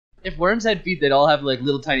If worms had feet, they'd all have like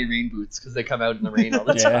little tiny rain boots because they come out in the rain all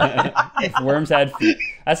the time. If worms had feet.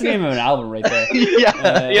 That's the name of an album right there.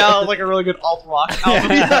 Yeah, like a really good alt rock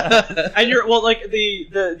album. Yeah. And you're like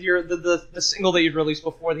the single that you'd released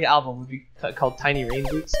before the album would be called Tiny Rain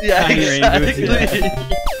Boots. Yeah, Tiny rain boots, exactly.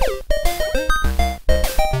 yeah.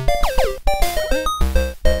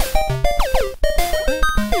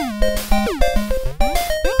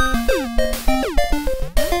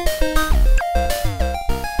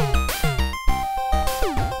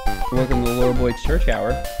 Welcome to the Lord Boyd's Church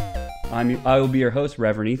Hour. I will be your host,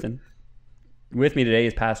 Reverend Ethan. With me today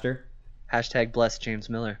is Pastor Hashtag bless James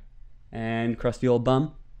Miller. and crusty old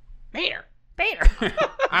bum. Peter.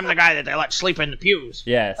 I'm the guy that they let sleep in the pews.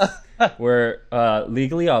 Yes, we're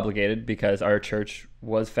legally obligated because our church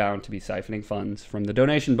was found to be siphoning funds from the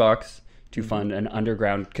donation box to fund an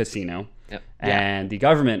underground casino. Yep. And the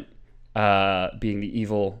government, being the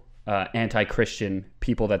evil, anti-Christian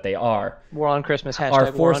people that they are War on Christmas. Hashtag are War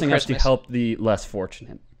on forcing us to Christmas. help the less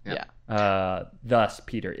fortunate. Yeah. Thus,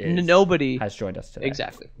 Peter Nobody. has joined us today.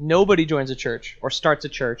 Exactly. Nobody joins a church or starts a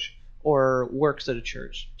church or works at a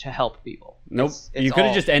church to help people. Nope. It's You could have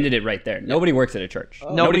all- just ended it right there. Nobody works at a church.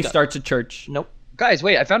 Nobody Nobody does. starts a church. Nope. Guys,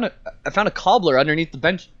 wait! I found a cobbler underneath the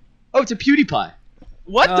bench. Oh, it's a PewDiePie.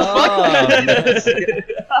 What the Oh, fuck?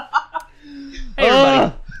 Hey,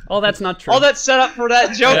 everybody. Oh, that's not true. All that set up for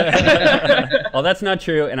that joke. Oh, that's not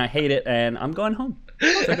true, and I hate it, and I'm going home.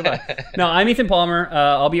 So goodbye. No, I'm Ethan Palmer.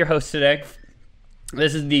 I'll be your host today.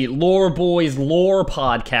 This is the Lore Boys Lore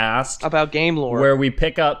Podcast, About game lore. where we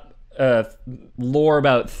pick up lore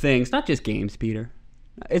about things, not just games, Peter.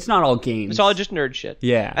 It's not all games. It's all just nerd shit.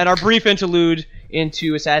 Yeah. And our brief interlude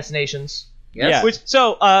into assassinations. Yeah.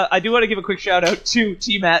 So I do want to give a quick shout out to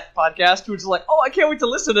T-Mat Podcast, who's like, oh, I can't wait to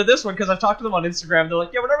listen to this one because I've talked to them on Instagram. They're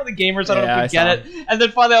like, yeah, we're not really gamers. I don't know Yeah, if we I get it. And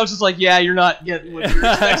then finally I was just like, yeah, you're not getting what you're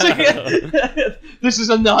expecting. This is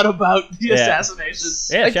not about the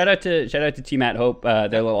assassinations. Yeah, shout out to Team at Hope. Their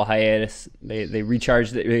little hiatus. They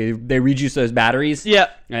recharge. They rejuice those batteries. Yeah.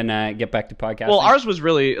 And get back to podcasting. Well, ours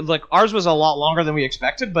was a lot longer than we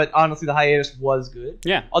expected, but honestly, the hiatus was good.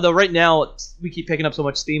 Yeah. Although right now we keep picking up so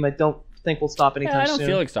much steam, I don't think we'll stop anytime I don't soon.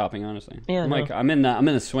 feel like stopping, honestly. Yeah, no. I'm in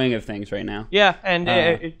the swing of things right now. Yeah, and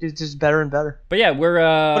it's just better and better. But yeah, we're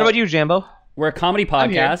What about you, Jambo? we're a comedy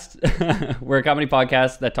podcast. We're a comedy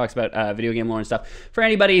podcast that talks about video game lore and stuff. For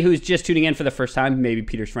anybody who's just tuning in for the first time, maybe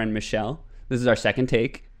Peter's friend Michelle. This is our second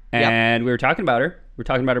take, and we were talking about her. We're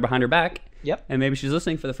talking about her behind her back. Yep. And maybe she's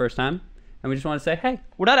listening for the first time, and we just want to say, hey,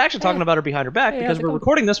 We're not actually talking about her behind her back because how's it we're going?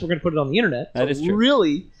 recording this. We're going to put it on the internet. That so is true.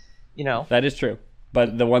 Really, that is true.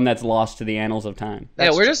 But the one that's lost to the annals of time.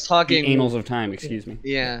 Yeah, we're just The talking. annals of time, excuse me.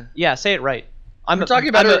 Yeah. yeah, say it right. We're talking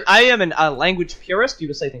about her- I am a language purist. You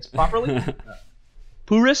will say things properly.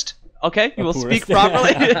 Purist. Okay, you will speak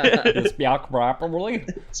properly. Speak properly.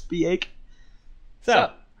 Speak.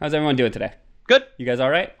 So, how's everyone doing today? Good. You guys all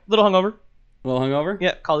right? Little hungover. A little hungover?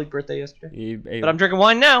 Yeah, colleague birthday yesterday. You, But I'm drinking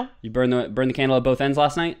wine now. you burned the candle at both ends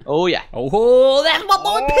last night? Oh yeah. Oh, that's my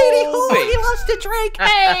boy Petey. Oh, He loves to drink.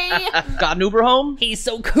 Hey, Got an Uber home. he's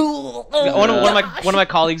so cool. One of my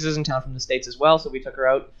colleagues is in town from the States as well, so we took her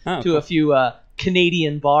out Oh, to cool. a few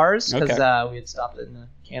Canadian bars because Okay. we had stopped in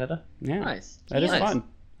Canada. Yeah, Nice. that is Nice. fun.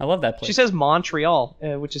 I love that place. She says Montreal,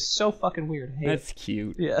 which is so fucking weird. I hate it. That's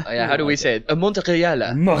cute. Yeah. Oh, yeah. How do we say it?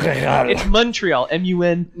 Montreal. Montreal. It's Montreal.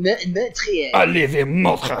 M-U-N. Montreal. I live in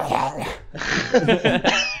Montreal.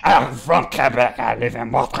 I'm from Quebec. I live in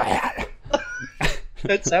Montreal.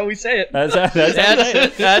 That's how we say it. That's how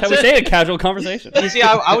That's we it. say it. Casual conversation. You see,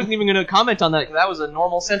 I wasn't even going to comment on that because that was a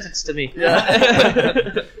normal sentence to me.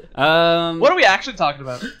 What What are we actually talking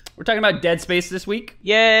about? We're talking about Dead Space this week.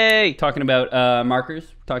 Yay! Talking about markers.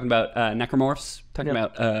 Talking about necromorphs. Talking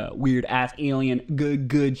about weird ass alien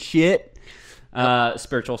good shit.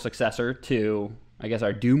 Spiritual successor to, I guess,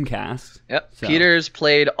 our Doomcast. Yep. So- Peter's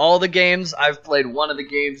played all the games. I've played one of the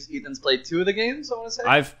games. Ethan's played two of the games, I want to say.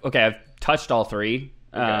 I've touched all three.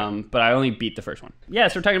 But I only beat the first one. Yeah,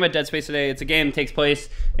 so we're talking about Dead Space today. It's a game that takes place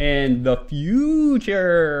in the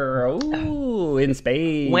future. Ooh, in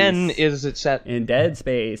space. When is it set? In Dead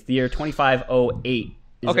Space, the year 2508.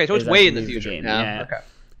 Okay, so it's is, way I in the believe, future. game. Yeah,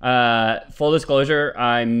 Yeah. Full disclosure,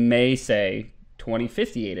 I may say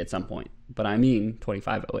 2058 at some point, but I mean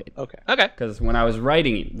 2508. Okay. Because when I was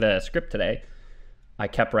writing the script today, I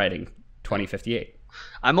kept writing 2058.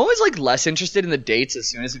 I'm always like less interested in the dates as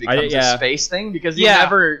soon as it becomes yeah. a space thing because you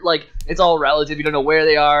never like it's all relative. You don't know where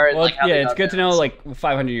they are. And, Well, like, how yeah, they it's got good to there. know like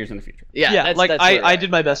 500 years in the future. Yeah, Yeah, that's, like that's where I we're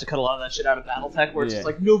did my best to cut a lot of that shit out of BattleTech, where it's just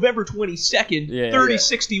Yeah. like November 22nd, Yeah,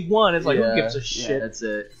 3061. It's like Yeah. who gives a at. shit? Yeah, that's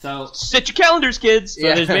it. So Set your calendars, kids. So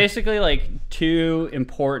there's basically like two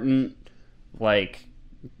important like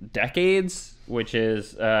decades, which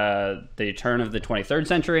is the turn of the 23rd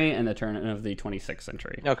century and the turn of the 26th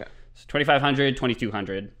century. Okay. So 2500,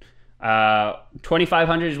 2200.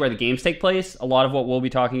 2500 is where the games take place. A lot of what we'll be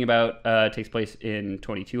talking about takes place in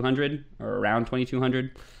 2200 or around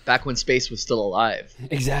 2200. Back when space was still alive.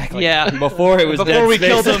 Exactly. Yeah. Before it was Before Dead we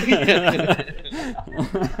Space. killed him.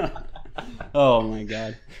 Oh my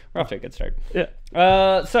god. We're off to a good start.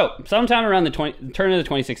 Yeah. So, sometime around the turn of the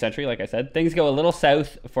 26th century, like I said, things go a little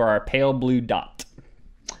south for our pale blue dot.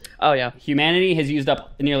 Oh yeah. Humanity has used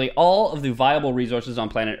up nearly all of the viable resources on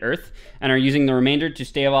planet Earth and are using the remainder to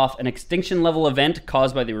stave off an extinction-level event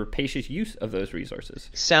caused by the rapacious use of those resources.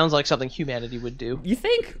 Sounds like something humanity would do. You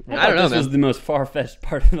think? I don't know, This man. was the most far-fetched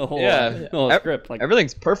part of the whole, the whole script. Like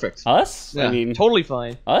Everything's perfect. us? Yeah. I mean, Totally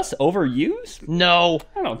fine. us overused? No,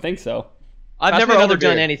 I don't think so. I've Pass never me another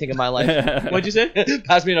overdone beer. anything in my life. What'd you say?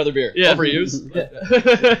 Pass me another beer. Yeah. Overused.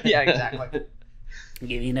 Yeah, exactly.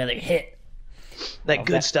 Give you another hit That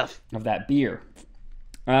good that. stuff. of that beer.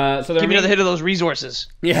 So Give me another hit of those resources.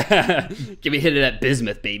 Yeah, give me a hit of that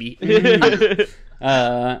bismuth, baby. The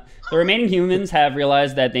remaining humans have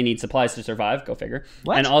realized that they need supplies to survive. Go figure.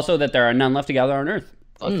 What? And also that there are none left to gather on Earth.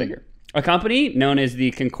 Go figure. A company known as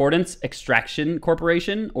the Concordance Extraction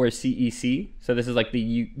Corporation, or CEC. So this is like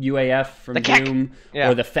the UAF from The CAC. Doom, Yeah.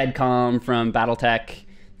 or the FedCom from BattleTech.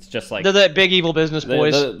 It's just like They're that big evil business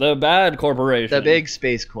boys. the bad corporation. The big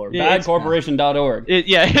space corp. Yeah. Badcorporation.org.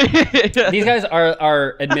 Yeah. These guys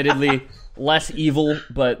are admittedly less evil,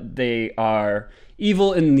 but they are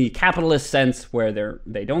evil in the capitalist sense where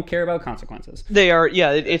they don't care about consequences. They are.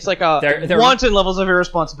 Yeah, it's like a They're- wanton levels of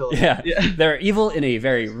irresponsibility. Yeah, they're evil in a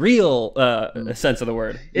very real sense of the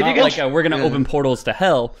word. If Not you can- like we're gonna open portals to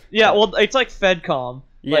hell. Yeah, well, it's like FedCom.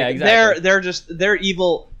 Yeah, Like, exactly. They're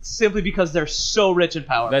evil simply because they're so rich in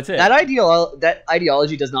power. That's it. That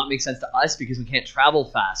ideology does not make sense to us because we can't travel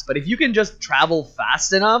fast. But if you can just travel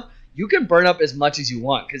fast enough, you can burn up as much as you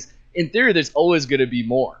want. Because in theory, there's always going to be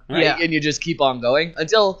more. Right? Yeah. And you just keep on going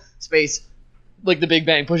until space, like the Big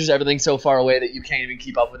Bang, pushes everything so far away that you can't even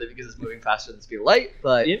keep up with it because it's moving faster than the speed of light.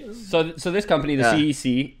 But Yeah. So this company, the Yeah.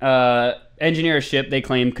 CEC, engineer a ship they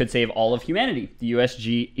claim could save all of humanity. The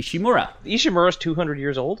USG Ishimura. Ishimura's 200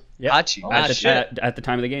 years old. yeah. Hachi. Oh, At the, shit. at the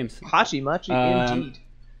time of the games. Hachi Machi, indeed.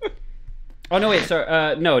 Oh no, wait,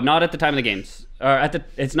 sorry. No, not at the time of the games.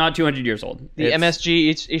 It's not 200 years old. The It's- MSG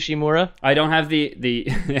Ishimura. I don't have the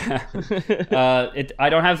yeah. I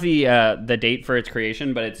don't have the date for its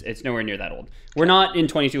creation, but it's nowhere near that old. We're not in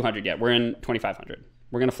 2200 yet. We're in 2500.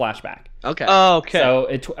 We're gonna flash back. Okay. Oh, okay.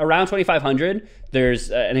 So around 2500,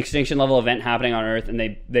 there's an extinction level event happening on Earth, and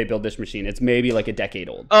they build this machine. It's maybe like a decade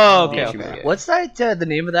old. Oh, The okay. Ishimura. okay. What's that? The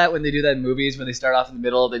name of that when they do that in movies when they start off in the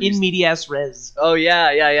middle? Then In medias res. Oh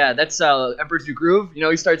yeah. That's Emperor's New Groove. You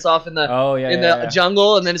know, he starts off in the Oh, yeah, in yeah, the yeah.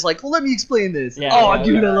 jungle, and then it's like, well, let me explain this. Yeah, oh, yeah,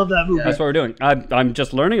 dude, yeah. I love that movie. That's what we're doing. I'm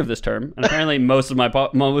just learning of this term, and apparently most of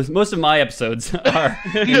my episodes are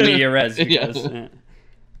in media res because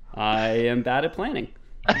I am bad at planning.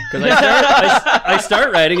 Because I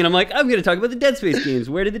start writing and I'm like, I'm going to talk about the Dead Space games.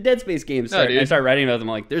 Where did the Dead Space games start? dude. And I start writing about them.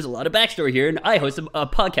 I'm like, there's a lot of backstory here, and I host a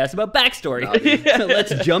podcast about backstory. So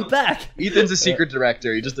let's jump back. Ethan's a secret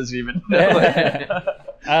director. He just doesn't even know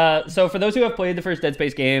it. So for those who have played the first Dead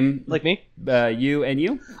Space game, Like me. you and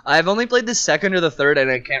you, I've only played the second or the third,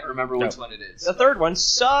 and I can't remember which No. one it is. The third one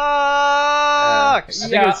sucks. I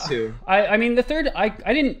think it was two. I mean, the third, I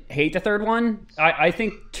didn't hate the third one. I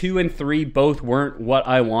think 2 and 3 both weren't what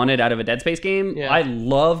I wanted out of a Dead Space game. Yeah. I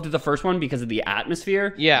loved the first one because of the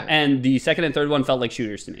atmosphere. Yeah. And the second and third one felt like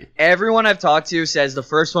shooters to me. Everyone I've talked to says the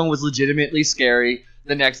first one was legitimately scary.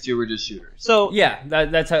 The next two were just shooters. So Yeah,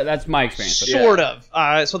 that's my experience with it. sort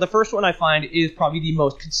of. So the first one I find is probably the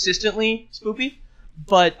most consistently spoopy,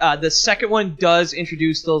 but the second one does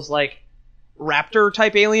introduce those like raptor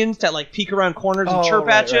type aliens that like peek around corners and Oh, chirp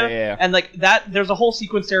right, at you, right, yeah. and like that. There's a whole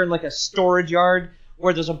sequence there in like a storage yard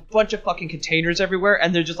where there's a bunch of fucking containers everywhere,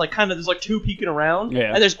 and they're just like kind of there's like two peeking around,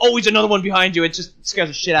 Yeah. and there's always another one behind you. It just scares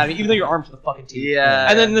the shit out of you, even though your arms are the fucking teeth. Yeah.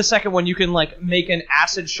 And then in the second one, you can like make an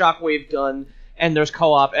acid shockwave gun, and there's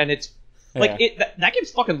co-op, and it's Like Yeah. that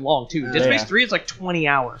game's fucking long too. Dead Space 3 is like 20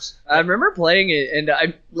 hours. I remember playing it, and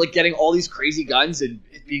I'm like getting all these crazy guns and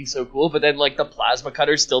it being so cool. But then like the plasma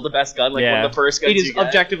cutter's still the best gun. Like one of the first guns It is you get.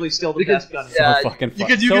 objectively still the Because- best gun. yeah, So fucking fun.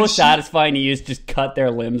 you So can shoot- satisfying to use. Just cut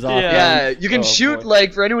their limbs off. Yeah. Yeah, you can Oh, shoot boy.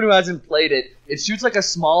 like for anyone who hasn't played it, it shoots like a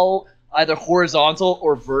small either horizontal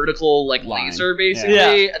or vertical like Line. laser basically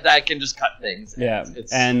Yeah. that can just cut things. Yeah,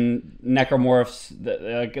 It's- and necromorphs,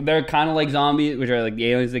 they're kind of like zombies, which are like the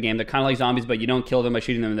aliens of the game. They're kind of like zombies, but you don't kill them by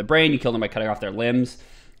shooting them in the brain. You kill them by cutting off their limbs.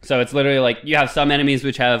 So it's literally like you have some enemies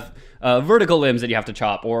which have vertical limbs that you have to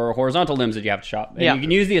chop or horizontal limbs that you have to chop. And Yeah. you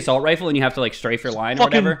can use the assault rifle and you have to like strafe your line or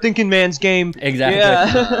Fucking whatever. thinking man's game. Exactly.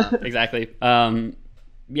 Yeah. Exactly.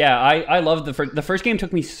 Yeah, I love the first game.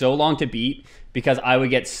 Took me so long to beat because I would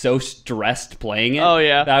get so stressed playing it. Oh,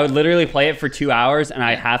 yeah. that I would literally play it for 2 hours and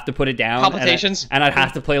I'd have to put it down. Palpitations. And I'd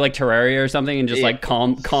have to play like Terraria or something and just Yeah. like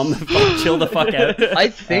calm the fuck, chill the fuck out. I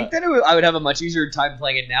think that I would have a much easier time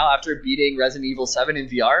playing it now after beating Resident Evil 7 in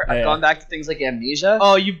VR. I've Yeah. gone back to things like Amnesia.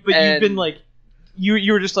 Oh, you've And- been like,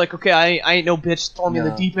 you were just like, okay, I ain't no bitch. Throw me in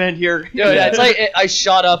the No. deep end here. Yeah, it's like I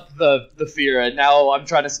shot up the fear, and now I'm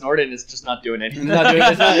trying to snort it, and it's just not doing anything.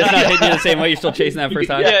 It's not hitting you the same way. You're still chasing that first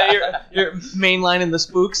time. Yeah, you're mainlining the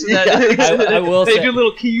spooks. And that, Yeah, I will they say- do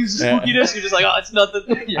little keys Yeah. spookiness. You're just like, oh, it's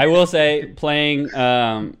nothing. I will say, playing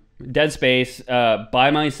Dead Space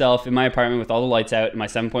by myself in my apartment with all the lights out and my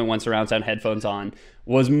 7.1 surround sound headphones on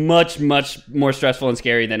was much more stressful and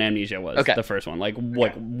scary than Amnesia was. Okay. The first one, like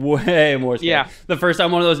way more scary. Yeah. The first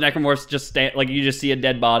time one of those necromorphs just stand, like you just see a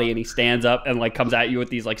dead body and he stands up and like comes at you with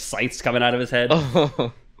these like scythes coming out of his head.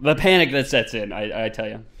 The panic that sets in, I tell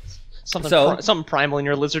you. Something primal in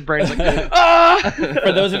your lizard brain is like, ah!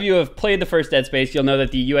 For those of you who have played the first Dead Space, you'll know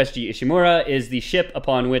that the USG Ishimura is the ship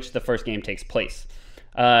upon which the first game takes place.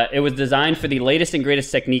 It was designed for the latest and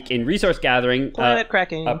greatest technique in resource gathering. Planet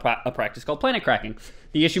cracking. A practice called planet cracking.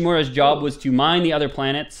 The Ishimura's job was to mine the other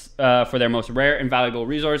planets for their most rare and valuable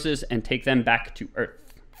resources and take them back to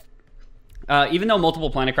Earth. Even though multiple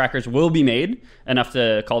planet crackers will be made, enough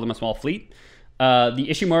to call them a small fleet, the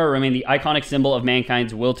Ishimura remain the iconic symbol of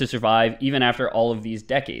mankind's will to survive even after all of these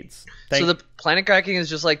decades. So the planet cracking is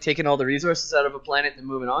just like taking all the resources out of a planet and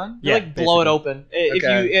moving on? You like blow it open. If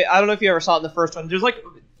Okay. you, I don't know if you ever saw it in the first one. There's like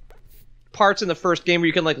parts in the first game where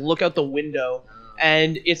you can like look out the window,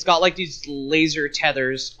 and it's got like these laser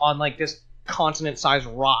tethers on like this continent-sized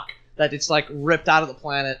rock that it's like ripped out of the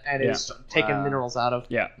planet and is taking Wow. minerals out of.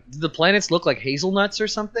 Yeah. Do the planets look like hazelnuts or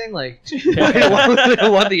something? Like, I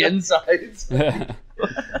want the insides.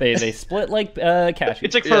 they split like cashews.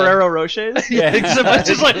 It's like Yeah. Ferrero Rochers. Yeah. Except it's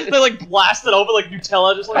just like they like blast it over like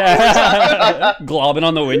Nutella, just like. globbing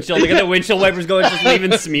on the windshield. Look at the windshield wipers going, just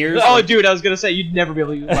leaving smears. Oh, dude, I was gonna say you'd never be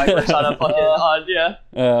able to use wipers on a fucking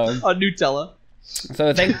on Nutella.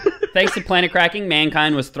 So thanks to planet cracking,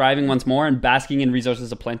 mankind was thriving once more and basking in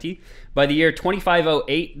resources aplenty. By the year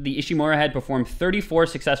 2508, the Ishimura had performed 34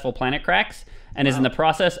 successful planet cracks and is in the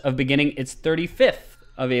process of beginning its 35th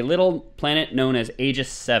of a little planet known as Aegis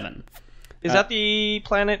 7. Is that the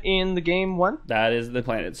planet in the game one? That is the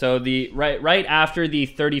planet. So the right after the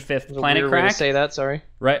 35th There's a planet weird way to crack, say that. Sorry.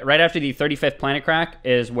 right after the 35th planet crack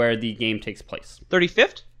is where the game takes place.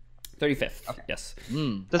 35th. 35th. Yes.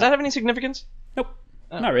 Does that have any significance? Nope.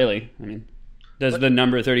 Not really. I mean, does the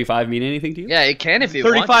number 35 mean anything to you? Yeah, it can if you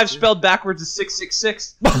want. 35 spelled backwards is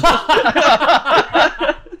 666.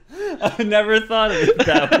 I've never thought of it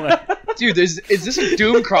that way. Dude, is this a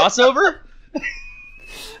Doom crossover?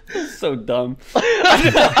 So dumb.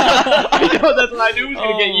 I know that's what I knew was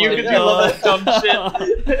gonna get you my because you love that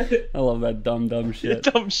dumb shit. I love that dumb shit.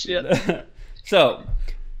 Dumb shit. So,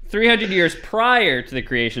 300 years prior to the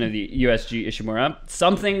creation of the USG Ishimura,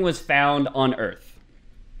 something was found on Earth.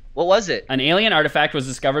 What was it? An alien artifact was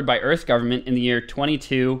discovered by Earth's government in the year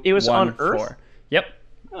 2214. It was on Earth? Yep.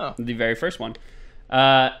 Oh. The very first one.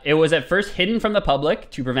 It was at first hidden from the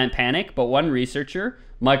public to prevent panic, but one researcher,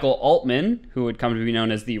 Michael Altman, who would come to be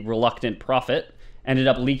known as the Reluctant Prophet, ended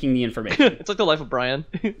up leaking the information. It's like the life of Brian.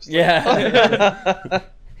 Yeah.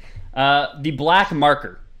 The Black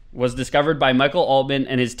Marker was discovered by Michael Altman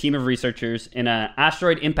and his team of researchers in an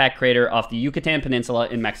asteroid impact crater off the Yucatan Peninsula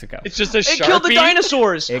in Mexico. It's just a It killed the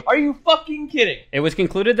dinosaurs. Are you fucking kidding? It was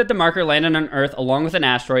concluded that the marker landed on Earth along with an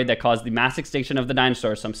asteroid that caused the mass extinction of the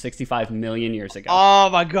dinosaurs some 65 million years ago. Oh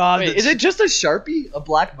my god. Wait, is it just a Sharpie? A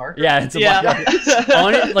black marker? Yeah, it's a Yeah. black marker.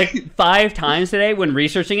 On it, like 5 times today when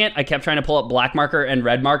researching it, I kept trying to pull up black marker and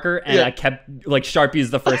red marker, and Yeah. I kept, like, Sharpie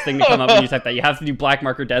is the first thing to come up when you type that. You have to do black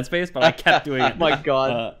marker Dead Space, but I kept doing it. My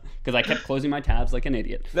God. Because I kept closing my tabs like an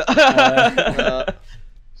idiot.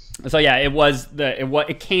 So yeah,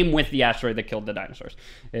 it came with the asteroid that killed the dinosaurs.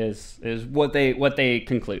 Is what they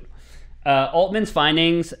conclude. Altman's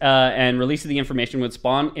findings and release of the information would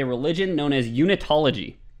spawn a religion known as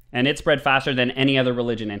Unitology, and it spread faster than any other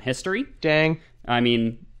religion in history. Dang. I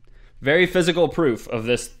mean, very physical proof of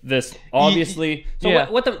this obviously. So yeah.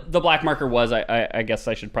 what the black marker was, I guess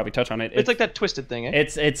I should probably touch on it. It's like that twisted thing, eh?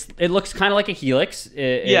 It looks kind of like a helix.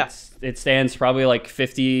 It stands probably like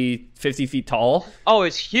 50 feet tall. Oh,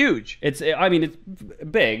 it's huge. It's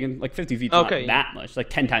big, and like 50 feet, Okay. not that much, like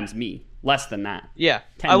 10 times me, less than that. Yeah.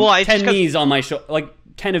 10 me's on my shoulder, like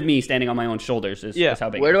 10 of me standing on my own shoulders is how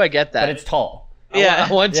big. Where do I get that? But it's tall. Yeah.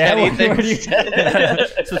 I want 10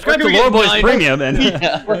 Ethans. Subscribe to Lore Boys Premium, and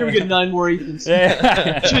Where can we get 9 more Ethans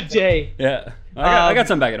today? Yeah. I got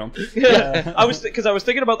some back at home. I was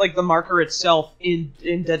thinking about like the marker itself in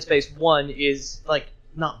Dead Space 1 is like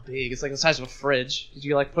not big. It's like the size of a fridge because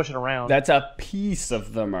you like push it around. That's a piece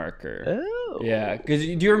of the marker. Oh. Yeah, because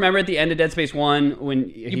do you remember at the end of Dead Space 1 when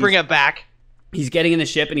You bring it back. He's getting in the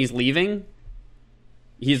ship and he's leaving?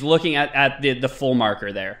 He's looking at the full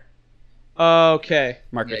marker there. Okay.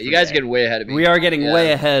 Marker. Yeah, you guys get way ahead of me. We are getting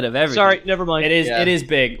way ahead of everything. Sorry, never mind. It is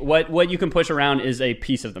big. What you can push around is a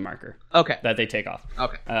piece of the marker. Okay. That they take off.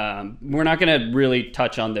 Okay. We're not going to really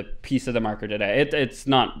touch on the piece of the marker today. It's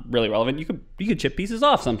not really relevant. You could chip pieces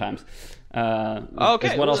off sometimes.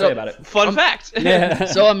 Okay. Is what I'll say about it. Fun fact.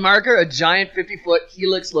 So a marker, a giant 50-foot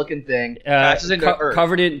helix-looking thing, crashes into Earth.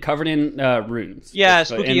 covered in runes. Yeah,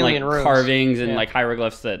 Basically, spooky and, alien runes. Carvings and like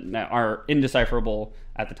hieroglyphs that are indecipherable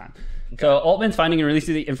at the time. So Altman's finding and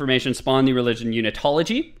releasing the information spawned the religion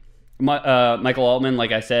Unitology. Michael Altman,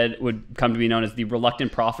 like I said, would come to be known as the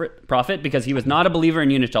reluctant prophet because he was not a believer in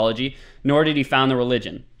Unitology, nor did he found the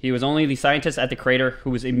religion. He was only the scientist at the crater who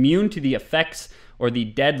was immune to the effects or the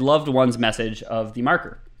dead loved one's message of the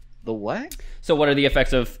marker. The what? So what are the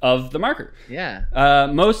effects of the marker? Yeah.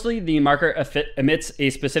 Mostly the marker emits a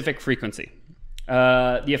specific frequency.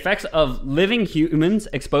 The effects of living humans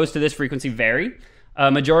exposed to this frequency vary. A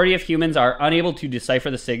majority of humans are unable to decipher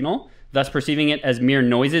the signal, thus perceiving it as mere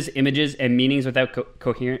noises, images, and meanings without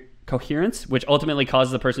coherence, which ultimately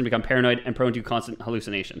causes the person to become paranoid and prone to constant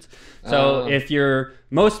hallucinations. So if you're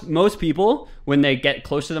most people, when they get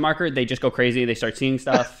close to the marker, they just go crazy. They start seeing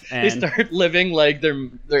stuff. And They start living like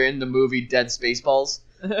they're in the movie Dead Spaceballs.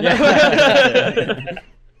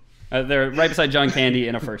 they're right beside John Candy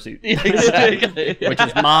in a fursuit, Exactly. which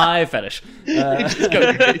is my fetish.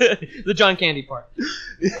 The John Candy part.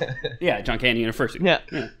 Yeah, John Candy in a fursuit.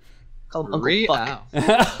 Yeah. Call him Uncle Fuck.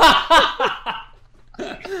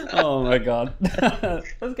 Oh my god,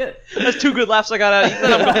 that's good. That's 2 good laughs I got out of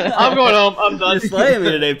Ethan. I'm going home. I'm done. You're slaying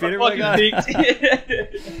me today, Peter. My Fucking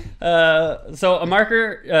God. So a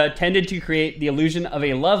marker tended to create the illusion of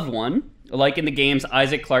a loved one, like in the games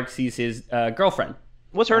Isaac Clarke sees his girlfriend.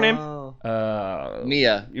 What's her name?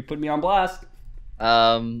 Mia. You put me on blast.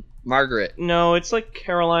 Margaret. No, it's like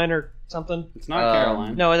Caroline or something. It's not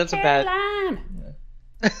Caroline. No, that's a bad. Caroline.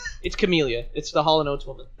 It's Camellia. It's the Hall & Oates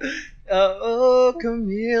woman.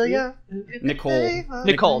 Camellia.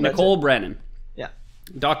 Nicole Brennan. Yeah.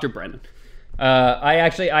 Dr. Brennan.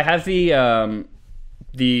 I have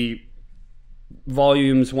the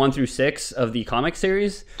volumes 1 through 6 of the comic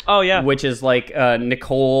series. Oh yeah. Which is like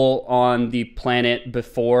Nicole on the planet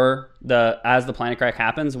before as the planet crack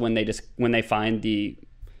happens, when they find the,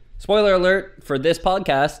 spoiler alert for this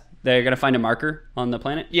podcast, they're gonna find a marker on the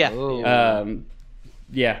planet. Yeah.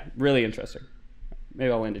 Yeah, really interesting.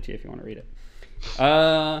 Maybe I'll lend it to you if you want to read it.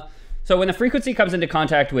 So when the frequency comes into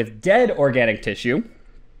contact with dead organic tissue,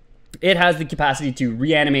 it has the capacity to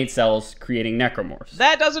reanimate cells, creating necromorphs.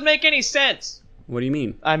 That doesn't make any sense. What do you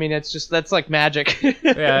mean? I mean, that's like magic.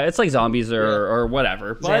 Yeah, it's like zombies or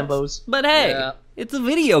whatever. Zambos. But hey, it's a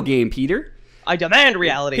video game, Peter. I demand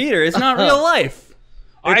reality. Peter, it's not real life.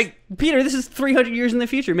 Peter, this is 300 years in the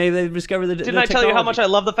future. Maybe they've discovered the Didn't I tell you how much I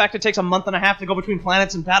love the fact it takes a month and a half to go between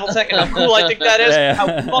planets and BattleTech, and how cool I think that is? Yeah.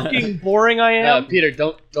 How fucking boring I am. Peter,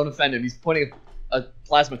 don't offend him. He's pointing a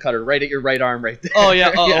plasma cutter right at your right arm right there. Oh yeah.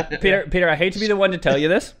 Uh-oh. Peter, I hate to be the one to tell you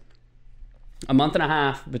this. A month and a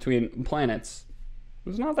half between planets.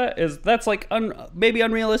 It's not that. That's like maybe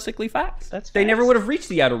unrealistically fast. They never would have reached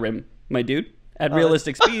the outer rim, my dude, at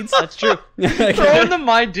realistic speeds. That's true. Throw in the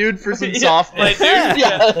my dude for some soft. My dude.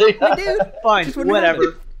 Yeah. My dude. Fine.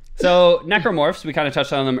 Whatever. So necromorphs, we kind of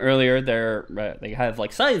touched on them earlier. They have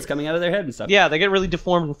like science coming out of their head and stuff. Yeah, they get really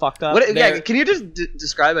deformed and fucked up. Can you just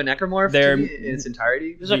describe a necromorph to me in its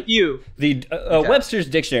entirety? There's a few. The Webster's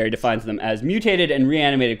Dictionary defines them as mutated and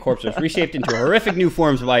reanimated corpses reshaped into horrific new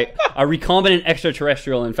forms by a recombinant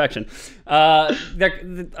extraterrestrial infection.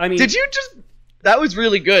 Did you just That was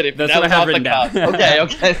really good. If That's that what was I have off the written down. cuff. Okay.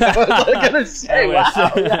 I was gonna say,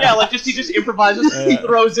 wow. Yeah, like he just improvises, he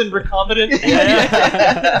throws in recombinant.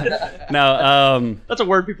 No, That's a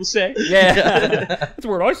word people say. yeah, that's a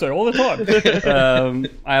word I say all the time.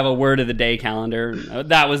 I have a word of the day calendar.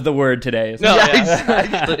 That was the word today. No, Yeah,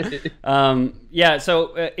 yeah. exactly. Yeah,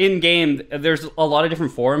 so in game, there's a lot of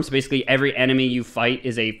different forms. Basically, every enemy you fight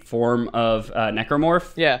is a form of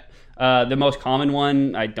necromorph. Yeah. The most common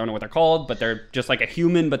one, I don't know what they're called, but they're just like a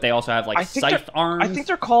human, but they also have like scythe arms. I think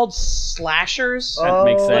they're called slashers. That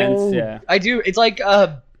makes sense. Oh. Yeah. I do. It's like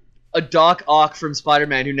a Doc Ock from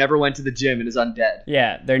Spider-Man who never went to the gym and is undead.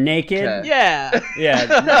 Yeah, they're naked. Okay. Yeah.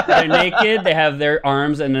 Yeah, they're naked. They have their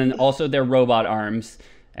arms and then also their robot arms.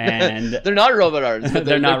 And They're not robot arms. But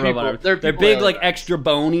they're not people, robot arms. They're They're people big, that- like extra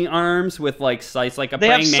bony arms with like scythes, like a They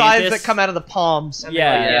have praying scythes mantis. that come out of the palms. And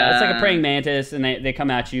Yeah, Yeah. it's like a praying mantis, and they come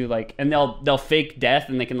at you like, and they'll fake death,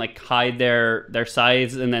 and they can like hide their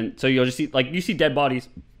scythes, and then so you'll just see like you see dead bodies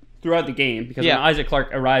throughout the game because Yeah. when Isaac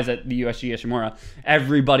Clarke arrives at the USG Ishimura,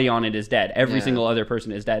 everybody on it is dead. Every Yeah. single other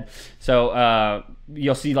person is dead. So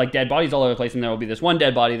you'll see like dead bodies all over the place, and there will be this one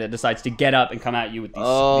dead body that decides to get up and come at you with these.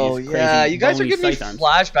 Oh these yeah, crazy you guys are bony giving me scythe arms.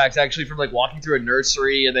 flashbacks actually from like walking through a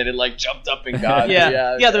nursery and then it like jumped up and got me.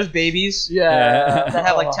 yeah. There's babies Yeah. that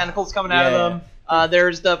have like tentacles coming out Yeah, of them.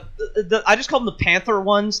 There's the I just call them the panther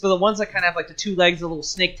ones. They're the ones that kind of have like the two legs, the little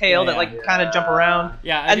snake tail that like kind of jump around.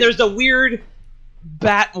 Yeah, And there's the weird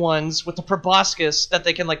bat ones with the proboscis that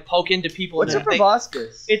they can like poke into people. What's a and they-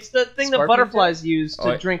 proboscis? It's the thing that Sparkling butterflies use to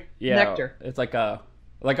Oh, drink yeah, nectar. It's like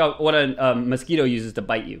what a mosquito uses to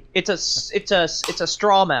bite you. It's a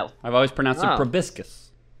straw mouth. I've always pronounced Wow. it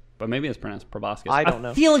proboscis, but maybe it's pronounced proboscis. I don't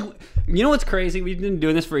know. I feel like you know what's crazy? We've been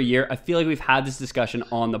doing this for a year. I feel like we've had this discussion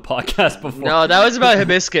on the podcast before. No, that was about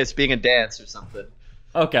hibiscus being a dance or something.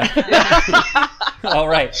 Okay. All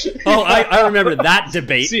right. Oh, I remember that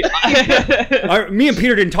debate. See, Me and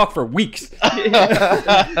Peter didn't talk for weeks.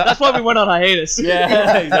 that's why we went on hiatus. Yeah,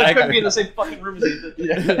 I couldn't be exactly. in the same fucking room as you.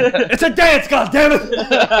 It's a dance,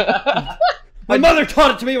 goddammit! My mother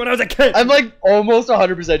taught it to me when I was a kid. I'm like almost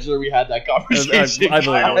 100% sure we had that conversation. I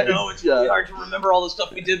believe I don't it. know. It's really hard to remember all the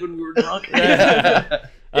stuff we did when we were drunk. Yeah.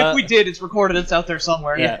 If we did, it's recorded. It's out there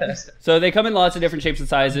somewhere. Yeah. So they come in lots of different shapes and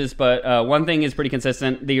sizes, but one thing is pretty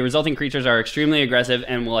consistent. The resulting creatures are extremely aggressive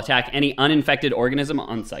and will attack any uninfected organism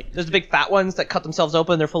on sight. There's the big fat ones that cut themselves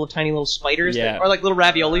open. They're full of tiny little spiders, Yeah. or like little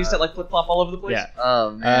raviolis that like flip flop all over the place. Yeah.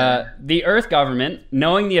 Oh man. The Earth government,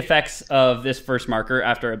 knowing the effects of this first marker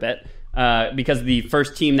after a bit, because the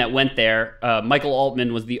first team that went there, Michael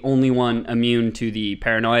Altman was the only one immune to the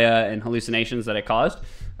paranoia and hallucinations that it caused.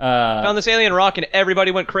 Found this alien rock and everybody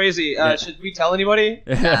went crazy. Should we tell anybody?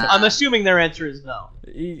 I'm assuming their answer is no.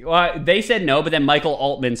 Well, they said no, but then Michael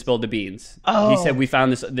Altman spilled the beans. Oh. He said, "We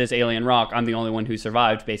found this alien rock. I'm the only one who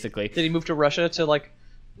survived." Basically, Did he move to Russia to like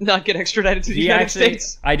not get extradited to the he United actually.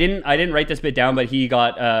 States? I didn't write this bit down, but he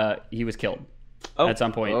was killed Oh. at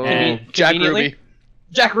some point. Oh. And Jack Conveniently? Ruby.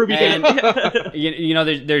 Jack Ruby did it. you know,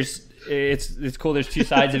 there's it's cool. There's two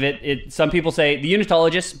sides of it. Some people say the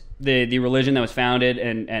Unitologists, the religion that was founded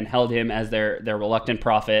and held him as their reluctant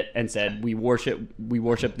prophet, and said we worship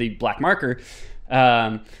the black marker.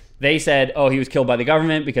 They said, oh, he was killed by the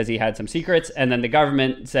government because he had some secrets, and then the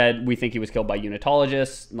government said we think he was killed by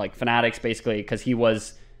Unitologists, like fanatics, basically, because he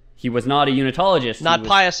was not a Unitologist. Not He was-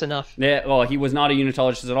 pious enough. Yeah, well, he was not a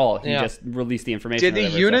Unitologist at all. He Yeah. just released the information. Did the or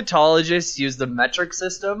whatever, Unitologists use the metric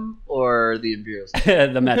system or the imperial system?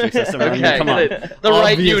 so- the metric system? I mean, Okay, come on, the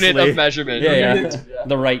right Obviously. unit of measurement. Yeah.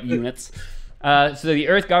 The right units. So the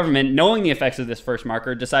Earth government, knowing the effects of this first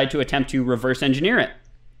marker, decided to attempt to reverse engineer it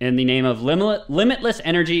in the name of limitless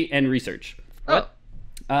energy and research.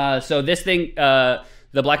 Oh. So this thing, the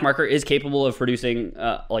black marker, is capable of producing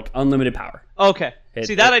like unlimited power. Okay. It-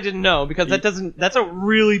 See, that it- I didn't know because that's a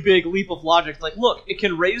really big leap of logic. It's like, look, it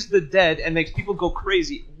can raise the dead and makes people go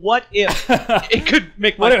crazy. What if it could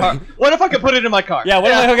make my What if- car? What if I could put it in my car? Yeah,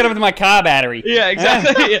 what if I hook it up to my car battery? Yeah,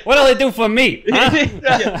 exactly. Yeah. What'll it do for me? Huh?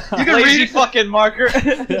 You can lazy fucking marker.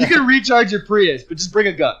 You can recharge your Prius, but just bring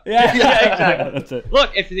a gun. Yeah, exactly. That's it.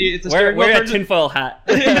 Look, if the steering wheel Wear a turns, tinfoil hat.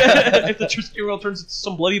 if the steering wheel turns into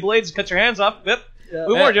some bloody blades, cut your hands off. Yep.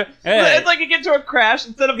 We warned you. Hey. It's like you get into a crash,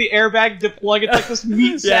 instead of the airbag deploying, it's like this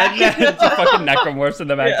meat sack. Yeah, it's a fucking necromorphs in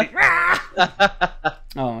the backseat.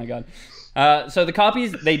 Oh my god. So the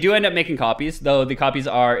copies, they do end up making copies, though the copies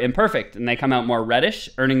are imperfect, and they come out more reddish,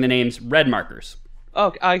 earning the names red markers.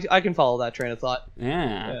 Oh, I can follow that train of thought.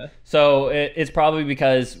 Yeah. So it's probably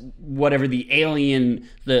because whatever the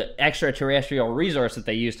extraterrestrial resource that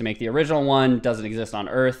they used to make the original one doesn't exist on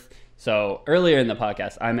Earth. So earlier in the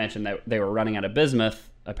podcast, I mentioned that they were running out of bismuth.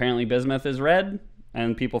 Apparently, bismuth is red,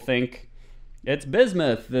 and people think it's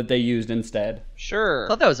bismuth that they used instead. Sure. I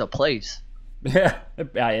thought that was a place. Yeah,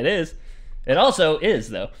 it is. It also is,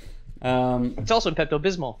 though. It's also in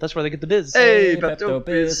Pepto-Bismol. That's where they get the biz. Hey, Pepto-Bismol.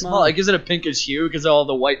 Pepto-Bismol. It gives it a pinkish hue because of all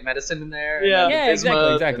the white medicine in there. Yeah. and Yeah, the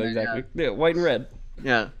exactly. bismuth, and then, Yeah, white and red.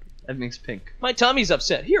 Yeah, that makes pink. My tummy's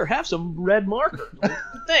upset. Here, have some red marker.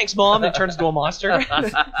 Thanks, Mom. It turns into a monster.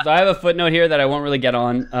 So I have a footnote here that I won't really get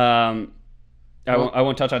on. I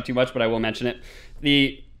won't touch on too much, but I will mention it.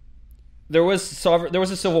 There was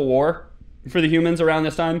a civil war for the humans around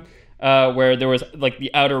this time, where there was like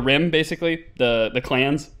the Outer Rim, basically the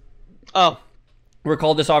clans. Oh. Were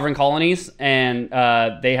called the Sovereign Colonies, and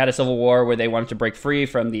they had a civil war where they wanted to break free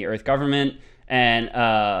from the Earth government, and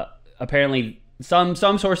apparently some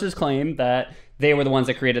sources claim that they were the ones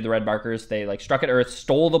that created the red markers. They like struck at Earth,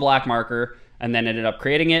 stole the black marker, and then ended up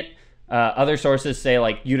creating it. Other sources say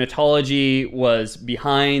like unitology was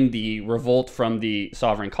behind the revolt from the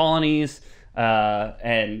Sovereign Colonies,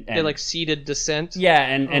 and They like seeded dissent.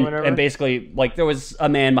 yeah, whatever. and basically, like, there was a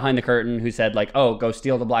man behind the curtain who said, like, oh, go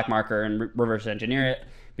steal the black marker and reverse engineer it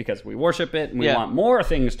because we worship it and we Yeah. want more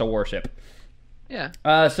things to worship. Yeah.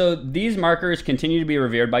 So these markers continue to be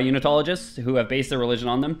revered by Unitologists who have based their religion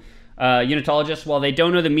on them. Unitologists, while they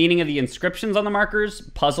don't know the meaning of the inscriptions on the markers,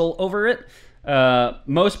 puzzle over it.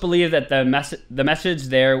 Most believe that the message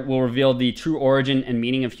there will reveal the true origin and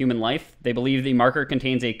meaning of human life. They believe the marker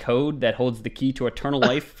contains a code that holds the key to eternal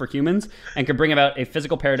life for humans and can bring about a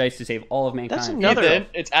physical paradise to save all of mankind. That's another- Ethan,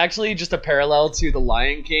 it's actually just a parallel to the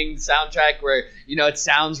Lion King soundtrack where, it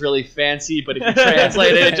sounds really fancy, but if you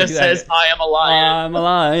translate it, it just Exactly. says, I am a lion. I'm a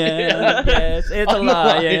lion. Yes, it's a I'm a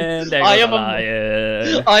lion. lion. There I goes am a a-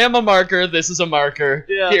 lion. I am a marker. This is a marker.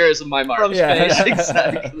 Yeah. Here is my marker. From space.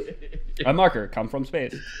 Exactly. A marker come from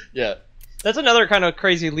space. Yeah. That's another kind of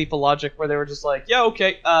crazy leap of logic where they were just like, yeah,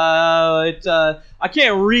 okay, I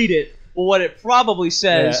can't read it, but what it probably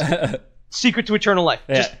says, Yeah. secret to eternal life.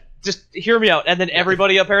 Yeah. Just hear me out. And then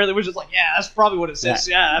everybody apparently was just like, yeah, that's probably what it says.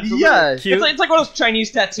 Yeah, absolutely. Yeah. Cute. It's like one of those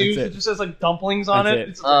Chinese tattoos That's it. that just says like dumplings on That's it. it.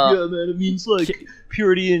 It's like, Uh, yeah, man, it means like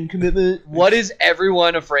purity and commitment. What is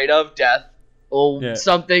everyone afraid of? Death. Oh, Yeah.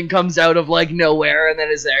 something comes out of like nowhere and then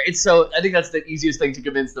is there. I think that's the easiest thing to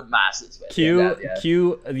convince the masses with. Cue Yeah.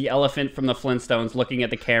 cue the elephant from the Flintstones looking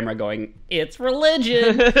at the camera going, it's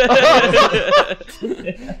religion.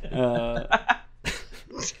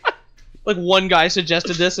 Like one guy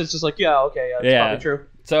suggested this. It's just like, yeah, okay, yeah, it's probably true.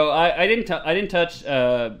 So I didn't touch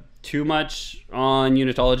too much on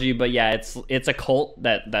Unitology, but yeah, it's a cult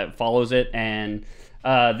that follows it, and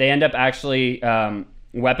they end up actually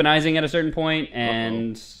weaponizing at a certain point,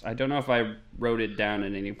 and I don't know if I wrote it down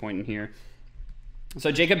at any point in here.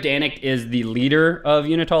 So Jacob Danik is the leader of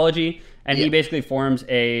Unitology, and he basically forms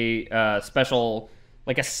a special,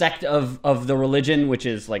 like a sect of the religion, which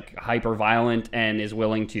is like hyper violent and is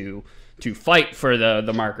willing to fight for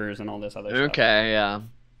the markers and all this other stuff. Okay, yeah.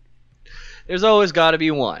 There's always got to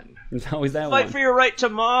be one. There's always that Fight one. for your right to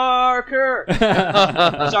marker.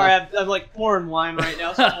 Sorry, I'm like pouring wine right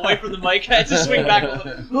now, so I'm away from the mic. I had to swing back.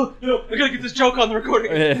 Oh, no, I gotta get this joke on the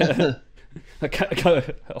recording.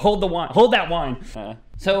 Hold the wine. Hold that wine.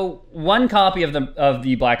 So one copy of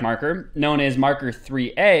the black marker, known as Marker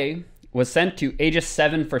 3A, was sent to Aegis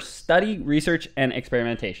 7 for study, research, and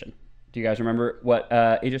experimentation. Do you guys remember what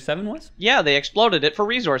Aegis 7 was? Yeah, they exploded it for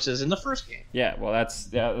resources in the first game. Yeah, well, that's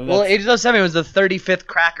Well, Aegis 7 was the 35th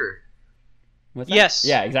cracker. what's that? Yes.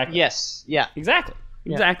 Yeah, exactly. Yes. Yeah. Exactly.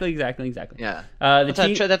 Yeah. Exactly. Yeah. The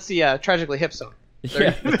team, That's the Tragically Hip song. yeah,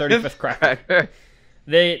 the 35th cracker.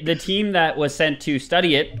 The team that was sent to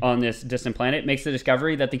study it on this distant planet makes the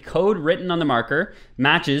discovery that the code written on the marker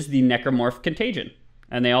matches the necromorph contagion.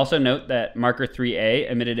 And they also note that Marker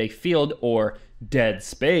 3A emitted a field, or dead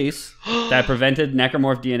space, that prevented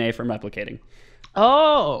necromorph DNA from replicating.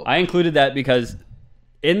 Oh. I included that because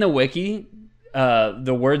in the wiki,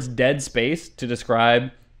 the words dead space to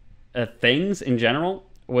describe things in general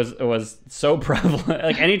was so prevalent.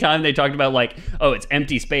 Like anytime they talked about like, oh, it's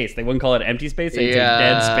empty space, they wouldn't call it empty space. They'd say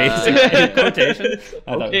dead space in quotation.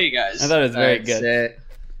 Okay, guys. I thought it was very That's good. it.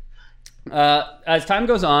 As time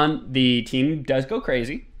goes on, the team does go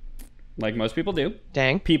crazy, like most people do.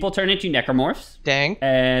 Dang. People turn into necromorphs, Dang.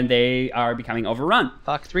 and they are becoming overrun.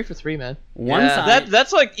 Fuck, 3 for 3, man. One Yeah. side,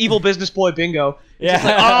 That's like evil business boy bingo. yeah, It's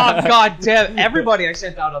like, oh, god damn. Everybody I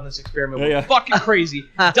sent out on this experiment was Yeah. fucking crazy.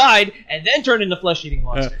 Died, and then turned into flesh-eating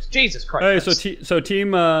monsters. Jesus Christ. Hey, so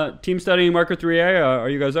team studying Marker 3A, are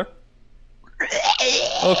you guys there?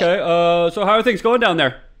 Okay. So how are things going down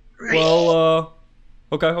there? Well,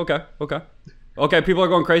 okay. Okay, people are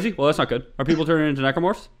going crazy? Well, that's not good. Are people turning into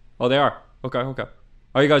necromorphs? Oh, they are. Okay.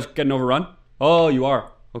 Are you guys getting overrun? Oh, you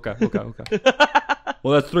are. Okay.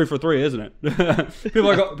 Well, that's 3 for 3, isn't it? people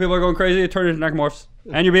are going crazy, turning into necromorphs.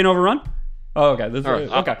 And you're being overrun? Oh, okay. This is, Right,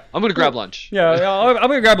 okay. I'm gonna grab lunch. Yeah, I'm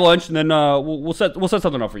gonna grab lunch, and then we'll set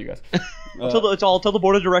something up for you guys. I'll tell the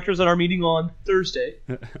board of directors at our meeting on Thursday.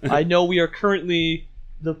 I know we are currently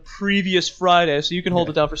the previous Friday, so you can hold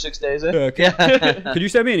it down for 6 days. Eh? Could you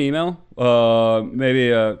send me an email? Maybe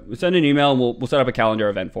send an email, and we'll set up a calendar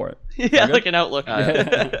event for it. Yeah, like an Outlook.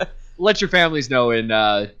 Let your families know in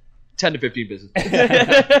 10 to 15 business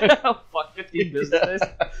days. Oh, fuck, 15 business days.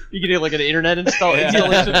 You can do like an internet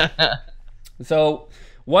installation. So,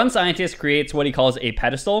 one scientist creates what he calls a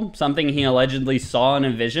pedestal, something he allegedly saw in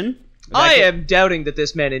a vision. I am doubting that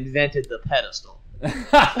this man invented the pedestal.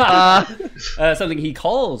 Something he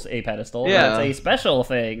calls a pedestal. Yeah. It's a special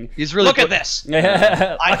thing. He's really Look at this.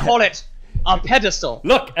 I call it a pedestal.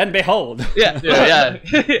 Look and behold. Yeah.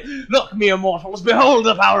 Look, mere mortals, behold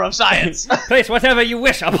the power of science. Place whatever you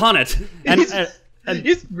wish upon it. And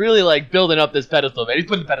He's really like building up this pedestal, man. He's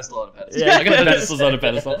putting the pedestal on a pedestal. yeah, pedestals on a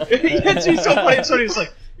pedestal. It's so funny. So he's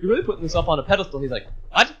like, "You're really putting this up on a pedestal?" He's like,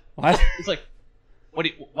 "What?" What? It's like,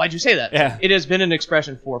 why'd you say that? Yeah. It has been an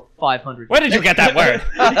expression for 500 years. Where did you get that word?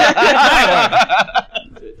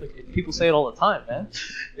 People say it all the time, man.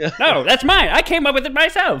 No, that's mine. I came up with it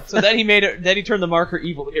myself. So then he made it. Then he turned the marker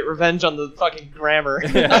evil to get revenge on the fucking grammar.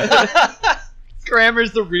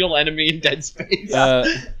 Grammar's the real enemy in Dead Space.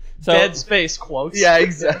 Dead Space quotes. Yeah,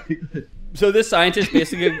 exactly. So this scientist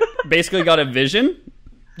basically got a vision.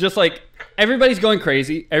 Just like everybody's going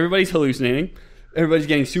crazy, everybody's hallucinating, everybody's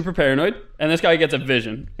getting super paranoid, and this guy gets a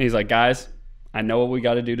vision. And he's like, guys, I know what we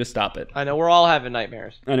got to do to stop it. I know we're all having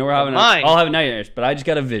nightmares. I know we're having Mine. all having nightmares, but I just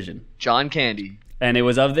got a vision. John Candy. And it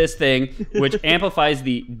was of this thing which amplifies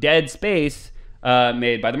the dead space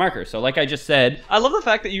made by the marker. So like I just said, I love the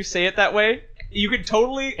fact that you say it that way. You could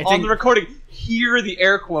totally, It's on the recording, hear the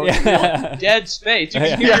air quotes. Yeah. Dead space. You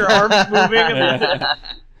can hear your arms moving.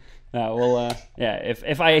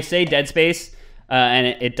 if I say dead space and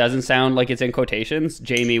it doesn't sound like it's in quotations,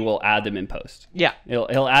 Jamie will add them in post. Yeah.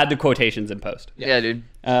 He'll add the quotations in post. Yeah, dude.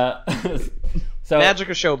 So Magic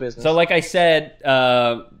of show business. So like I said,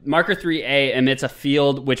 marker 3A emits a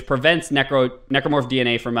field which prevents necromorph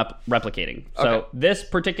DNA from replicating. So Okay. this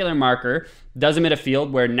particular marker does emit a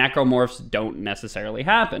field where necromorphs don't necessarily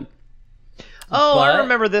happen. Oh, But- I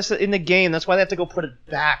remember this in the game. That's why they have to go put it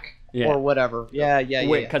back Yeah. or whatever. Yeah.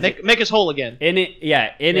 Wait, 'cause Make us whole again. In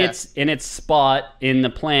its spot in the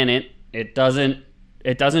planet, it doesn't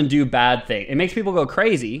do bad things. It makes people go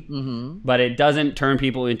crazy, but it doesn't turn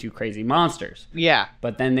people into crazy monsters. Yeah.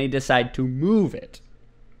 But then they decide to move it,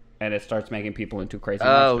 and it starts making people into crazy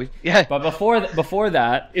Oh, monsters. yeah. But before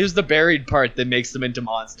that, It was the buried part that makes them into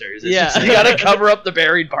monsters. It's Yeah. just, you gotta cover up the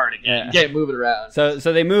buried part again. Yeah. You can't move it around. so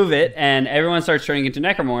they move it, and everyone starts turning into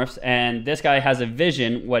necromorphs. And this guy has a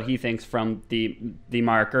vision, what he thinks from the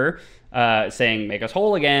marker, saying "make us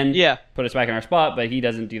whole again," Yeah. put us back in our spot. But he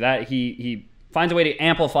doesn't do that. He finds a way to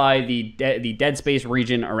amplify the dead space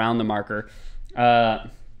region around the marker,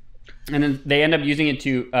 and then they end up using it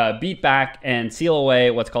to beat back and seal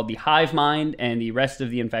away what's called the hive mind and the rest of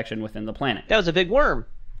the infection within the planet. That was a big worm.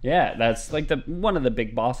 Yeah, that's like one of the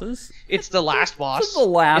big bosses. It's the last boss. This is the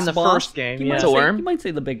last in the boss. first game. You Yeah. might It's a say- worm? You might say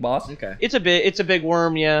the big boss. Okay. It's a big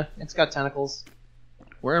worm. Yeah. It's got tentacles.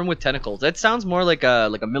 Worm with tentacles. That sounds more like a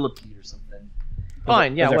millipede or something.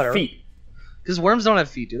 Fine. Yeah. Those are Whatever. feet. Because worms don't have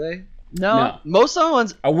feet, do they? No. Most of the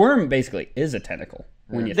ones. A worm basically is a tentacle.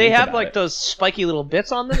 When you They think have about like it. those spiky little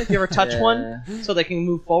bits on them. If you ever touch one, so they can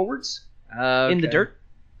move forwards in the dirt.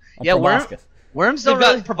 A Yeah, worm- proboscis. Worms They've don't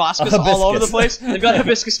got really. proboscis all over the place. They've got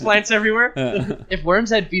hibiscus plants everywhere. If worms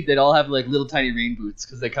had feet, they'd all have like little tiny rain boots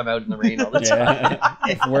because they come out in the rain all the time. Yeah.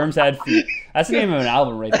 If worms had feet. That's the name of an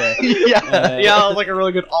album right there. Yeah. Yeah, like a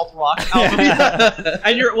really good alt rock album.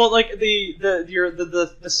 And you're like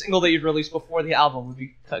the single that you'd released before the album would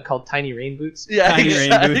be called Tiny Rain Boots. Yeah, Tiny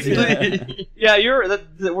rain boots, exactly. Yeah,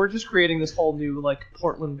 we're just creating this whole new like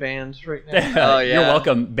Portland band right now. Oh, yeah. You're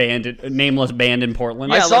welcome, nameless band in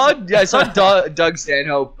Portland. I Yeah, saw Doug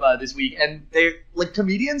Stanhope this week, and they like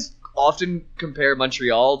comedians often compare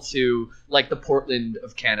Montreal to like the Portland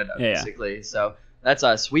of Canada, Yeah. basically. So that's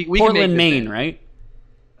us. We can Portland, make Maine, this right?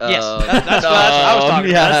 Yes, that's what I was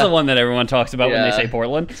talking yeah. That's the one that everyone talks about when they Yeah. say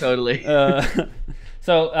Portland. Totally.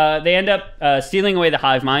 So they end up stealing away the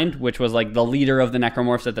hive mind, which was like the leader of the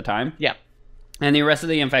necromorphs at the time, Yeah. and the rest of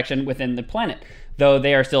the infection within the planet. Though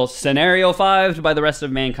they are still scenario 5'd by the rest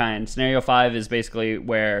of mankind. Scenario 5 is basically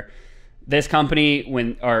where this company,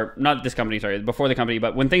 not this company, sorry, before the company,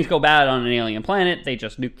 but when things go bad on an alien planet, they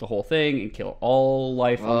just nuke the whole thing and kill all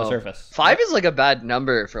life on the surface. 5 is like a bad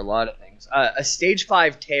number for a lot of things. A stage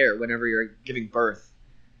 5 tear whenever you're giving birth.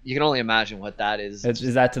 You can only imagine what that is.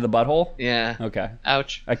 Is that to the butthole? Yeah. Okay.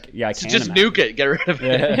 Ouch. I So can't just imagine. nuke it. Get rid of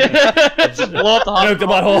it. Yeah. Just blow up the Nuke the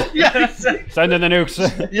hospital. butthole. Yeah, exactly. Send in the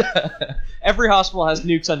nukes. Yeah. Every hospital has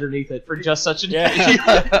nukes underneath it for just such an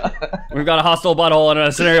Yeah. We've got a hostile butthole and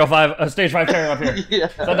a scenario 5, a stage 5 tear up here. Yeah.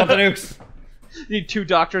 Send up the nukes. You need 2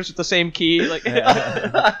 doctors with the same key. Like,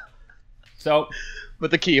 Yeah. So, But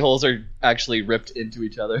the keyholes are actually ripped into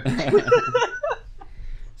each other.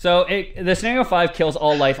 the scenario 5 kills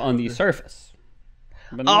all life on the surface.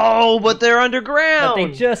 But but they're But underground.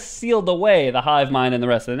 they just sealed away the hive mind and the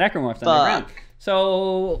rest of the necromorphs underground.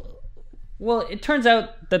 So, well, it turns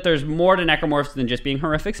out that there's more to necromorphs than just being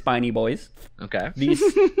horrific spiny boys. Okay.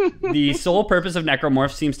 The sole purpose of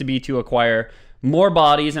necromorphs seems to be to acquire more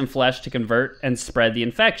bodies and flesh to convert and spread the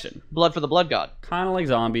infection. Blood for the blood god. Kind of like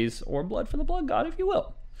zombies, or blood for the blood god, if you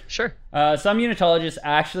will. Sure. Some unitologists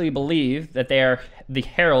actually believe that they are the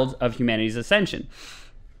heralds of humanity's ascension.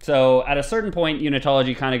 So at a certain point,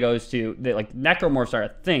 unitology kind of goes to, like, necromorphs are a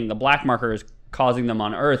thing. The black marker is causing them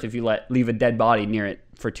on Earth if you leave a dead body near it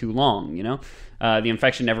for too long, you know? The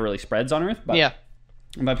infection never really spreads on Earth,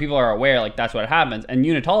 but people are aware, like, that's what happens. And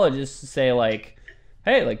unitologists say, like,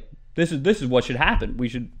 hey, like, this is what should happen. We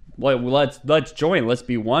should... let's join. Let's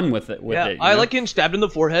be one with it. I like getting stabbed in the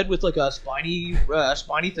forehead with like a spiny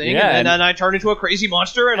thing, Yeah, and then I turn into a crazy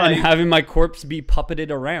monster, and having my corpse be puppeted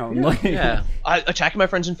around. Yeah. I attacking my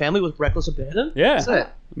friends and family with reckless abandon. Yeah. That's it.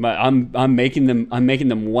 But I'm making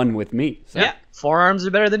them one with me. So. Yeah. 4 arms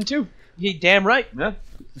are better than 2. You damn right. Yeah.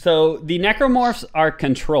 So the necromorphs are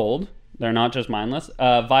controlled. They're not just mindless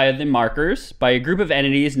via the markers by a group of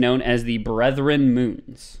entities known as the Brethren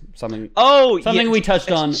Moons. Something we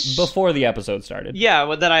touched on before the episode started. Yeah,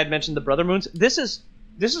 well, that I had mentioned the Brother Moons. This is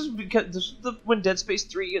because when Dead Space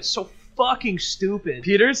 3 gets so fucking stupid.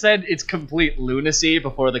 Peter said it's complete lunacy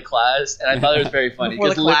before the class, and I thought it was very funny. Before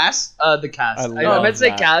the 'cause class? The cast. I I love meant to say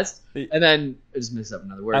that. cast, and then I just mixed up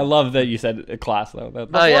another word. I love that you said a class though.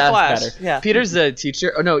 That's Oh, yeah. Class. better. Yeah. Peter's the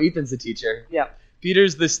teacher. Oh no, Ethan's the teacher. Yeah.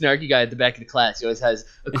 Peter's the snarky guy at the back of the class. He always has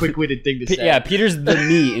a quick-witted thing to say. Yeah, Peter's the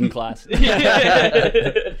me in class.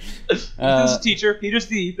 Ethan's the teacher. Peter's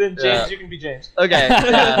the Ethan. James, Yeah. you can be James. Okay.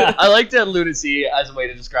 Yeah. I liked lunacy as a way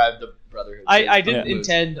to describe the brotherhood. I didn't Yeah.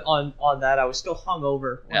 intend on that. I was still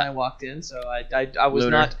hungover when Yeah. I walked in, so I was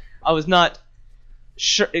Lunar. not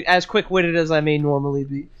sure, as quick-witted as I may normally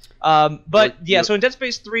be. But yeah, so in Dead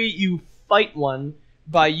Space 3, you fight one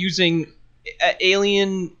by using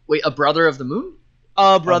alien Wait, a brother of the moon?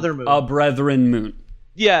 brother moon. A Brethren Moon.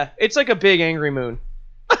 Yeah, it's like a big angry moon.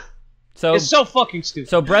 So It's so fucking stupid.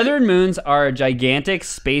 So Brethren Moons are gigantic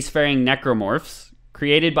spacefaring necromorphs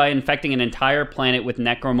created by infecting an entire planet with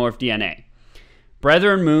necromorph DNA.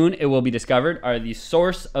 Brethren Moon, it will be discovered, are the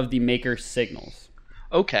source of the Maker signals.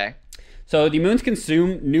 Okay. So the moons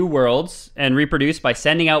consume new worlds and reproduce by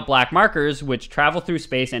sending out black markers which travel through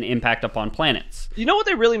space and impact upon planets. You know what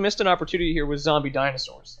they really missed an opportunity here was zombie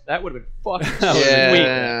dinosaurs. That would have been fucking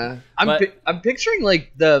Yeah. But- I'm picturing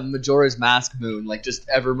like the Majora's Mask moon, like just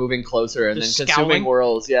ever moving closer and then Just consuming scowling?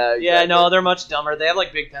 worlds. Yeah. sweet. Yeah, exactly. no, they're much dumber. They have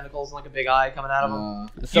like big tentacles and like a big eye coming out of them.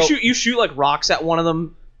 So, You shoot like rocks at one of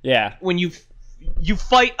them yeah. when you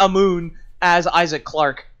fight a moon as Isaac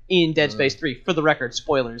Clarke in Dead Space 3. For the record,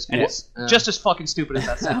 spoilers. And it's just as fucking stupid as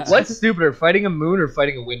that sounds. What's stupider, fighting a moon or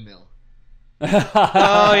fighting a windmill?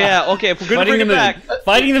 Oh yeah, okay. If we're gonna Fighting bring the it moon. back,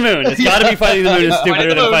 Fighting the moon. It's got to be fighting the moon is Fighting stupider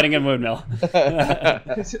the than moon. fighting a windmill.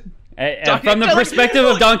 Don- From the Don- perspective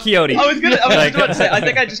of Don Quixote. I was just Like- about to say. I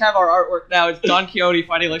think I just have our artwork now. It's Don Quixote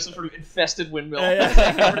fighting like some sort of infested windmill.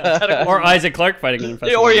 Or Isaac Clarke fighting an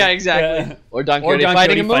infested Or moon. yeah, exactly. Or Don Or Quixote Don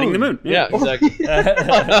fighting, Quixote fighting the moon. Yeah, exactly.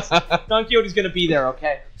 Don Quixote's gonna be there,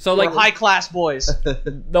 okay? So We're like high class boys.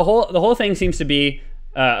 the whole thing seems to be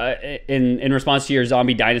in response to your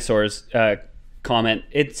zombie dinosaurs comment.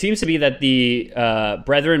 It seems to be that the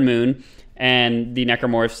Brethren Moon and the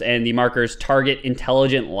necromorphs and the markers target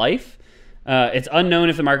intelligent life. It's unknown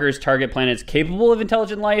if the markers target planets capable of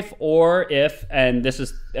intelligent life or if, and this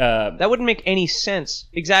is That wouldn't make any sense.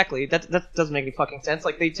 Exactly. That doesn't make any fucking sense.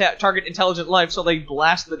 Like they target intelligent life, so they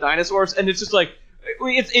blast the dinosaurs, and it's just like.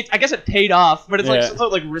 I guess it paid off, but it's like Yeah. some sort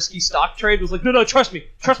of like risky stock trade. It was like, no, trust me,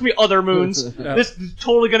 other moons. Yeah. This is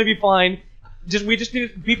totally gonna be fine. We just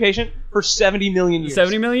need to be patient for 70 million years.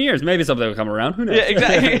 70 million years. Maybe something will come around. Who knows? Yeah,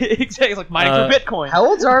 exactly. Exactly. It's like mining for Bitcoin. How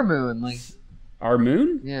old's our moon? Like, Our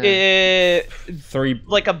moon? Yeah. 3.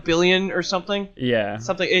 Like a billion or something. Yeah.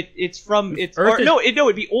 Something. It's from. It's Earth is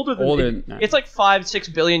it'd be older than. older. It's like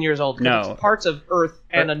 5-6 billion years old. 'Cause No. it's parts of Earth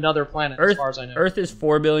and another planet, as far as I know. Earth is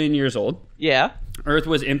 4 billion years old. Yeah. Earth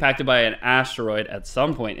was impacted by an asteroid at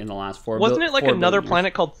some point in the last 4 Wasn't it like 4 another billion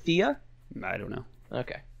planet called Theia? years. I don't know.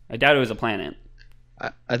 Okay. I doubt it was a planet. I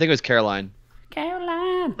think it was Caroline.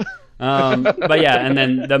 Caroline. But yeah, and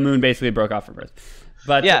then the moon basically broke off from Earth.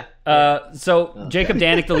 But Yeah. So Jacob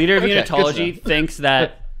Danik, the leader of Okay, good unitology, stuff. thinks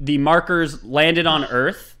that the markers landed on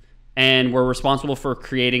Earth and were responsible for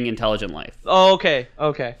creating intelligent life. Oh, okay.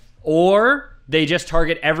 Okay. Or they just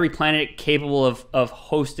target every planet capable of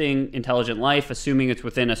hosting intelligent life, assuming it's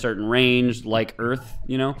within a certain range, like Earth,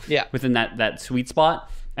 Yeah. within that sweet spot.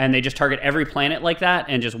 And they just target every planet like that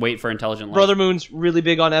and just wait for intelligent life. Brother Moon's really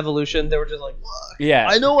big on evolution. They were just like, look, Yeah.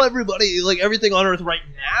 I know everybody, like everything on Earth right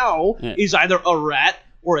now Yeah. is either a rat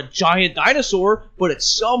or a giant dinosaur, but at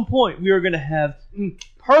some point we are going to have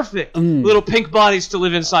perfect little pink bodies to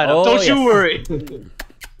live inside of. Oh, Don't you yes. worry.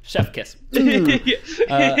 Chef kiss. Yeah,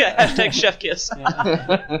 hashtag chef kiss.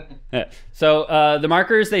 Yeah. So the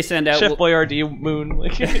markers they send out. Chef Boyardee Moon.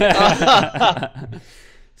 Like,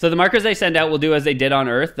 So the markers they send out will do as they did on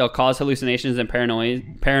Earth. They'll cause hallucinations and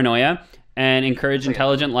paranoia, and encourage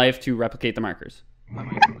intelligent life to replicate the markers. Oh.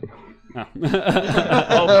 oh,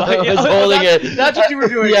 I was holding it. That's what you were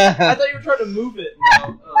doing. Yeah. I thought you were trying to move it.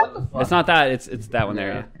 No. What the fuck? It's not that. It's that one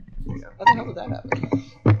there. Yeah. How the hell did that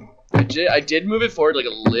happen? I did move it forward like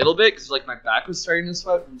a little bit because like my back was starting to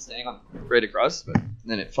sweat from staying on right across, but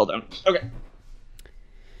then it fell down. Okay.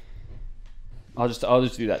 I'll just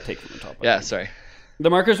do that take from the top. Yeah, sorry. The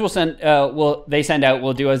markers will send out will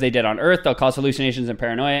do as they did on Earth. They'll cause hallucinations and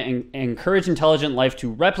paranoia and encourage intelligent life to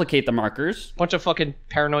replicate the markers. Bunch of fucking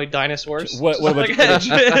paranoid dinosaurs. What a bunch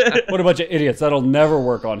of, what a bunch of idiots! That'll never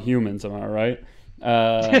work on humans. Am I right?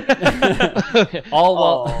 All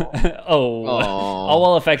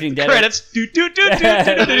while affecting dead. Credits. Just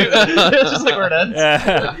like where it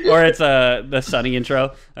ends. Or it's the Sunny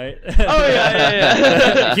intro. Right? Oh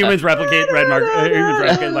yeah. Humans replicate red mark. Humans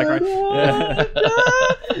replicate black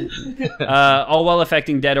mark. All while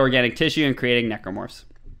affecting dead organic tissue and creating necromorphs.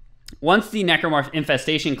 Once the necromorph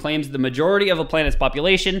infestation claims the majority of a planet's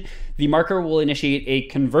population, the marker will initiate a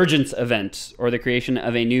convergence event, or the creation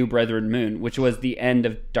of a new Brethren moon, which was the end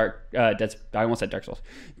of Dead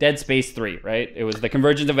Space 3, right? It was the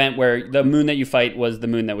convergence event where the moon that you fight was the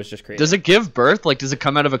moon that was just created. Does it give birth? Like, does it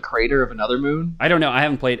come out of a crater of another moon? I don't know. I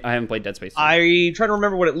haven't played Dead Space 3. I'm trying to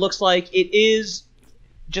remember what it looks like. It is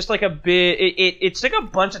just like a bit. It's like a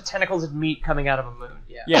bunch of tentacles of meat coming out of a moon.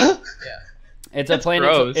 Yeah. Yeah. Yeah. It's a planet.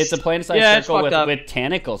 gross. It's a planet-sized Yeah, it's circle fucked up. with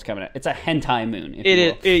tentacles coming out. It's a hentai moon. If It you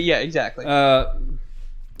is. will. Yeah, exactly.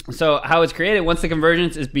 So how it's created, once the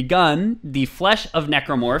convergence is begun, the flesh of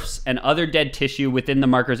necromorphs and other dead tissue within the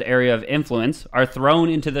marker's area of influence are thrown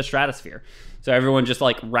into the stratosphere. So everyone just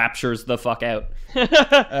like raptures the fuck out,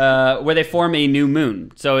 where they form a new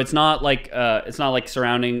moon. So it's not like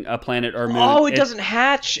surrounding a planet or moon. Oh, it doesn't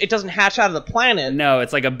hatch. It doesn't hatch out of the planet. No,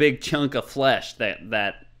 it's like a big chunk of flesh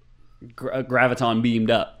that graviton beamed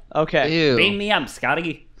up. Okay. Ew. Beam me up,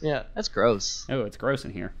 Scotty. Yeah. That's gross. Oh, it's gross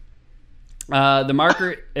in here. The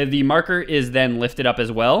marker is then lifted up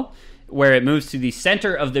as well, where it moves to the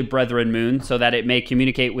center of the Brethren moon so that it may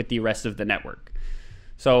communicate with the rest of the network.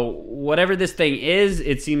 So whatever this thing is,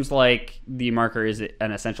 it seems like the marker is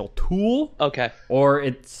an essential tool, Okay. or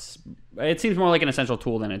it seems more like an essential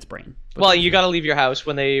tool than its brain. Well, you got to leave your house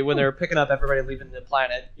when they're picking up everybody leaving the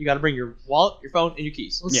planet. You got to bring your wallet, your phone, and your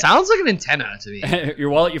keys. Well, it sounds like an antenna to me.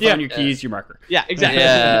 Your wallet, your phone, Yeah. your keys, your marker. Yeah, exactly.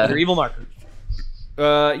 Yeah. Your evil marker.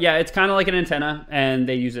 Yeah, it's kind of like an antenna, and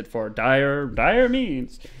they use it for dire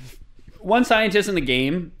means. One scientist in the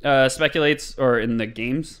game speculates, or in the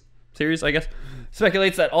games series, I guess,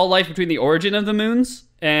 speculates that all life between the origin of the moons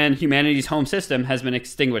and humanity's home system has been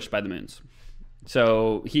extinguished by the moons.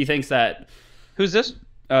 So he thinks that... Who's this?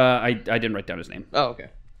 I didn't write down his name. Oh, okay.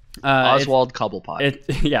 Oswald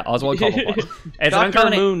Cobblepot. Oswald Cobblepot. It's an Dr.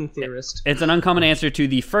 uncommon Moon theorist. It's an uncommon answer to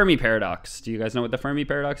the Fermi paradox. Do you guys know what the Fermi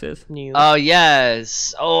paradox is? Oh,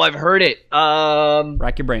 yes. Oh, I've heard it.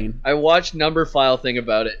 Rack your brain. I watched Numberphile thing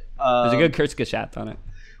about it. There's a good Kurzgesagt on it.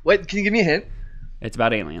 Wait, can you give me a hint? It's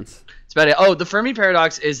about aliens. It's about it. Oh, the Fermi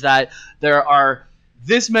paradox is that there are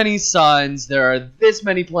this many suns, there are this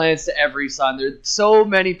many planets to every sun. There's so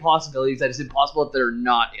many possibilities that it's impossible that they're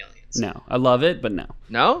not aliens. No, I love it, but no.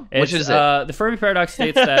 No? Which is it? The Fermi paradox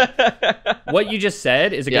states that what you just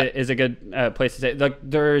said is a good place to say. Like,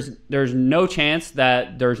 there's no chance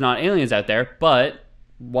that there's not aliens out there, but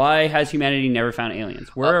why has humanity never found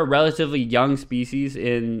aliens? We're a relatively young species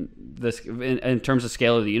in terms of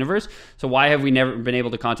scale of the universe. So why have we never been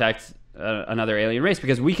able to contact another alien race?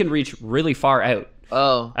 Because we can reach really far out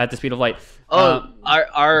at the speed of light.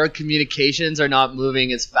 Our communications are not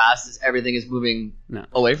moving as fast as everything is moving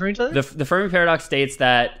away from each other? The Fermi paradox states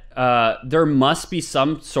that there must be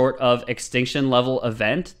some sort of extinction level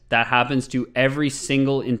event that happens to every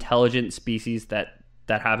single intelligent species that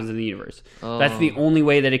happens in the universe. That's the only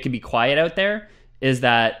way that it can be quiet out there, is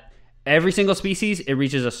that every single species, it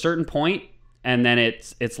reaches a certain point and then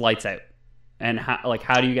it's lights out. And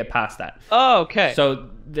how do you get past that? Oh, okay. So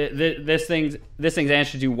this thing's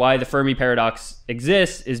answer to why the Fermi paradox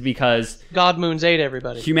exists is because God moons ate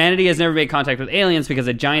everybody. Humanity has never made contact with aliens because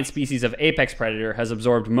a giant species of apex predator has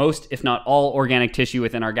absorbed most, if not all, organic tissue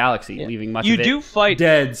within our galaxy, leaving much of it fight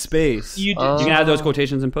dead space. You can add those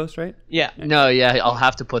quotations in post, right? Yeah. No, I'll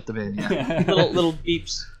have to put them in. Yeah. little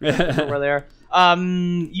beeps over there.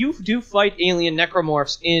 You do fight alien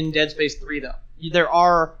necromorphs in Dead Space 3, though. There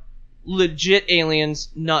are legit aliens,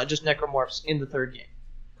 not just necromorphs, in the third game.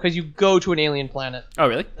 Because you go to an alien planet. Oh,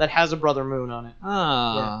 really? That has a brother moon on it.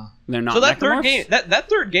 Yeah. They're not. So that necromorphs?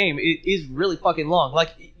 third game is really fucking long.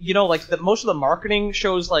 Like, most of the marketing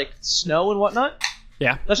shows like snow and whatnot.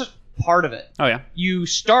 Yeah. That's just part of it. Oh yeah. You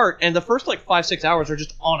start, and the first 5-6 hours are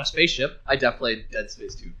just on a spaceship. I definitely played Dead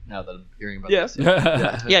Space 2 now that I'm hearing about Yeah. this.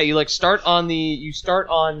 Yeah. Yeah, you start on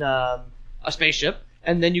a spaceship,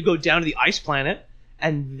 and then you go down to the ice planet,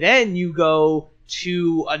 and then you go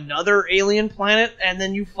to another alien planet, and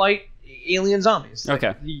then you fight alien zombies.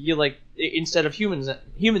 Okay. You instead of human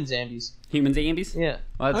zombies. Human zombies? Yeah.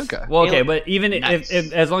 Well, Okay. Well, okay, Alien- but even Nice.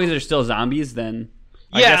 if as long as they're still zombies, then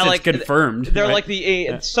I Yeah, guess it's confirmed. They're right?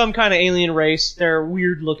 like some kind of alien race. They're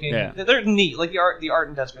weird looking. Yeah. They're neat. Like the art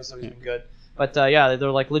in Dead Space has always been good. But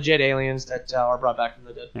they're like legit aliens that are brought back from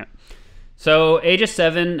the dead. Yeah. So Aegis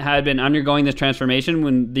 7 had been undergoing this transformation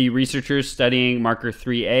when the researchers studying Marker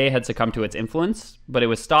 3A had succumbed to its influence, but it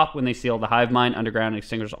was stopped when they sealed the hive mind underground and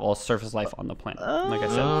extinguished all surface life on the planet. Like I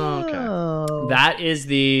said. Okay. That is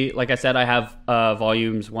like I said, I have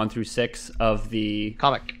volumes 1 through 6 of the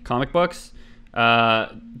comic books.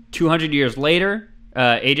 200 years later,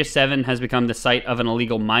 Aegis 7 has become the site of an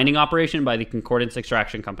illegal mining operation by the Concordance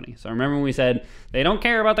Extraction Company. So remember when we said they don't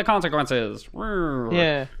care about the consequences?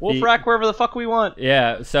 Yeah. We'll frack wherever the fuck we want.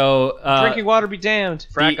 Yeah. So Drinking water be damned.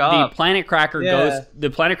 the Planet Cracker Yeah.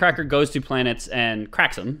 goes to planets and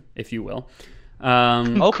cracks them, if you will.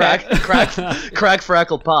 Okay. Crack,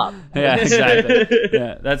 frackle, pop. Yeah, exactly.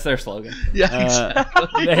 Yeah, that's their slogan. Yeah,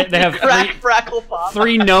 exactly. They have Crack, frackle, pop.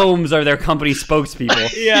 3 gnomes are their company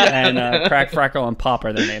spokespeople. Yeah. And Crack, Frackle, and Pop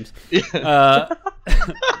are their names.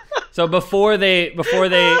 So before they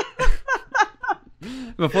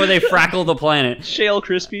frackle the planet, Shale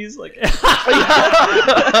Krispies, like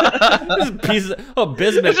pieces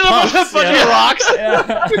bismuth It's just a puffs, bunch of rocks.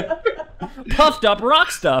 Yeah. Puffed up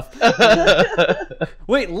rock stuff.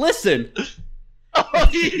 Wait, listen.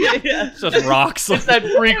 It's just rocks. It's that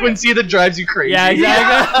frequency that drives you crazy. Yeah,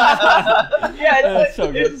 exactly. Yeah, That's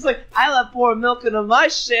so good. it's like I love pouring milk into my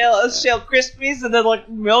shale Krispies, and then like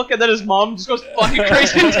milk, and then his mom just goes fucking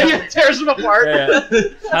crazy and tears him apart.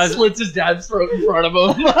 Yeah. Slits his dad's throat in front of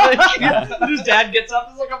him. And his dad gets up,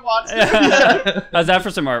 he's like a monster. How's that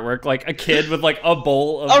for some artwork? Like a kid with like a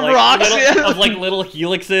bowl of rocks, little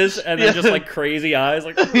helixes and then just like crazy eyes,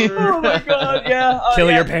 like Oh my god, yeah. Oh, kill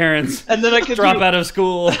yeah. your parents, And then I could drop out of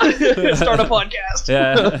school, start a podcast.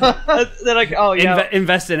 yeah, And then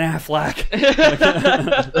invest in Aflac.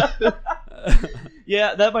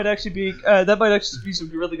 Yeah, that might actually be some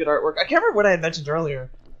really good artwork. I can't remember what I had mentioned earlier.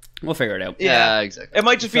 We'll figure it out. Yeah, exactly. It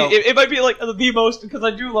might just be. It might be like the most, because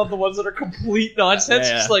I do love the ones that are complete nonsense.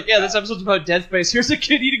 Yeah. Just like, this episode's about Dead Space. Here's a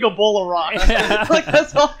kid eating a bowl of rocks. Like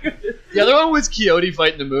that's all good. The other one was Quixote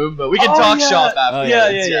fighting the moon, but we can Oh, talk yeah. shop after. Oh, Yeah.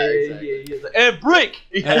 exactly. And break.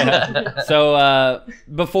 So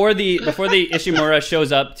before the Ishimura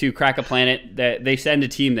shows up to crack a planet, they send a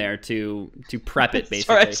team there to prep it, basically.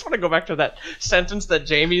 Sorry, I just want to go back to that sentence that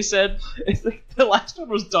Jamie said. It's like, the last one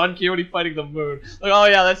was Don Quixote fighting the moon. Like, oh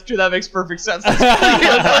yeah, that's true. That makes perfect sense. Let's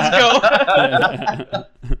go.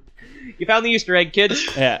 You found the Easter egg,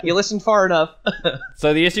 kids. Yeah. You listened far enough.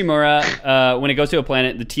 So the Ishimura, when it goes to a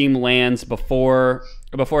planet, the team lands before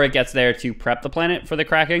it gets there to prep the planet for the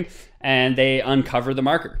cracking, and they uncover the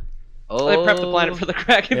marker. Oh. They prep the planet for the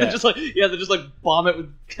crack, and Yeah. they just like bomb it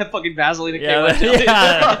with fucking Vaseline and Yeah, K1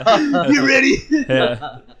 yeah. You ready?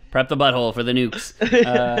 Yeah. Prep the butthole for the nukes.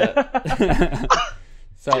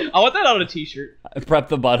 So I want that on a T-shirt. prep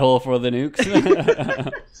the butthole for the nukes.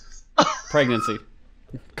 Pregnancy.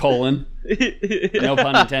 colon. No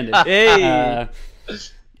pun intended. Hey.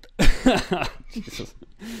 Jesus.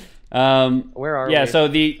 Where are yeah, we? so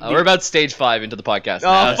we're about stage 5 into the podcast. Oh,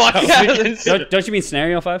 now, fuck so- yeah. don't you mean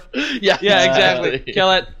scenario 5? yeah, Yeah, exactly.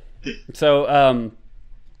 Kill it. So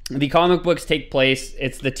the comic books take place.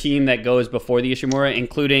 It's the team that goes before the Ishimura,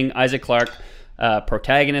 including Isaac Clarke,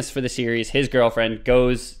 protagonist for the series. His girlfriend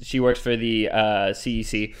goes. She works for the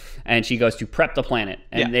CEC, and she goes to prep the planet.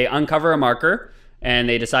 And they uncover a marker, and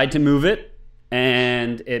they decide to move it.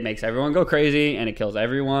 And it makes everyone go crazy, and it kills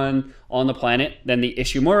everyone on the planet. Then the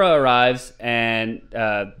Ishimura arrives, and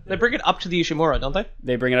They bring it up to the Ishimura, don't they?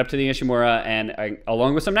 they bring it up to the Ishimura, and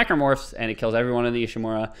along with some necromorphs, and it kills everyone in the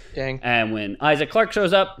Ishimura. Dang. And when Isaac Clarke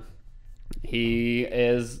shows up, he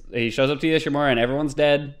shows up to the Ishimura, and everyone's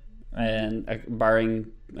dead, and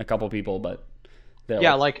barring a couple people, but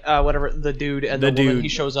Yeah, like whatever the dude and the woman dude. he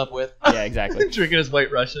shows up with. yeah, exactly. Drinking his White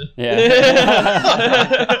Russian.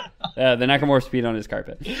 Yeah. The necromorphs peed on his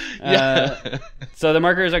carpet. Yeah. So the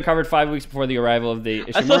marker is uncovered 5 weeks before the arrival of the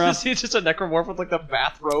I thought Ishimura. this is just a necromorph with like the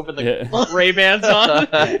bathrobe and the Yeah. Ray-Bans on.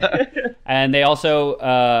 And they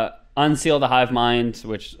also unseal the hive mind,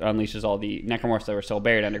 which unleashes all the necromorphs that were still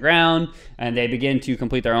buried underground, and they begin to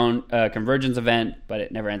complete their own convergence event, but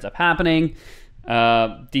it never ends up happening.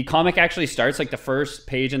 The comic actually starts, like the first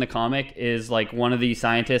page in the comic is like one of the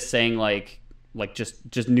scientists saying like just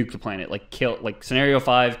nuke the planet, like kill, like scenario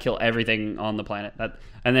 5, kill everything on the planet.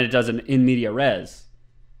 And then it does an in media res.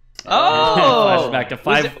 Oh! Flashes back to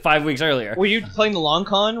Was it- 5 weeks earlier. Were you playing the long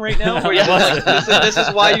con right now? Were you I wasn't. like, this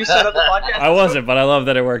is why you set up the podcast? I wasn't, but I love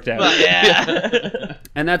that it worked out. But, yeah.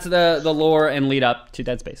 And that's the lore and lead up to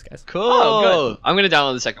Dead Space, guys. Cool. Oh, I'm gonna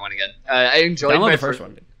download the second one again. I enjoyed Download my the first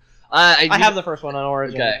one. Dude. I I have the first one on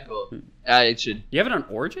Origin. Okay, cool. It should. You have it on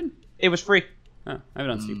Origin? It was free. Oh, I have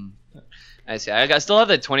it on Steam. I see. I still have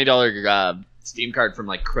that $20 Steam card from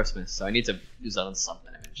like Christmas, so I need to use that on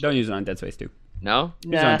something. Don't use it on Dead Space 2. No?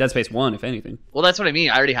 Use it on Dead Space 1, if anything. Well, that's what I mean.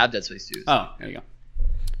 I already have Dead Space 2. So. Oh, there you go.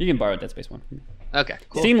 You can borrow Dead Space 1 from me. Okay,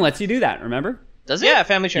 cool. Steam lets you do that, remember? Does it? Yeah,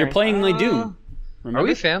 family sharing. You're playing like Doom. Are Remember?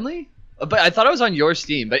 we family? But I thought I was on your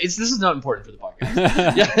Steam, but this is not important for the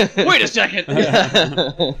podcast. Yeah. Wait a second.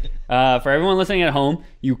 For everyone listening at home,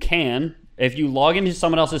 you can, if you log into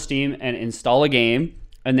someone else's Steam and install a game,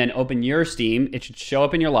 and then open your Steam, it should show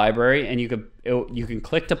up in your library, and you can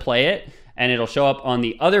click to play it, and it'll show up on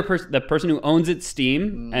the other person, the person who owns its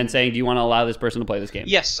Steam, and saying, "Do you want to allow this person to play this game?"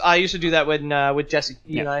 Yes, I used to do that when with Jesse.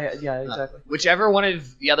 Yeah. Yeah, exactly. Whichever one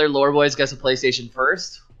of the other lore boys gets a PlayStation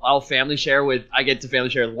first, I'll family share with. I get to family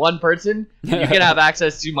share with one person. And you can have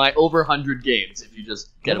access to my over 100 games if you just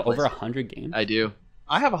You get have a over PlayStation. 100 games. I do.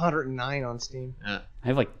 I have 109 on Steam. Yeah. I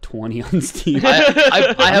have like 20 on Steam.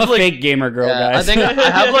 I I'm have a like fake gamer girl, yeah, guys. I think I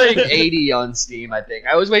have like 80 on Steam. I think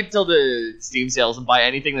I always wait till the Steam sales and buy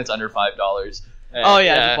anything that's under $5. Oh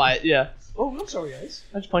yeah, just buy it. Yeah. Oh, I'm sorry, guys.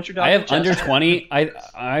 I just punched your dog. I in have the chest. under 20.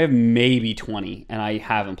 I have maybe 20, and I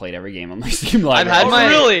haven't played every game on my Steam I've library. had my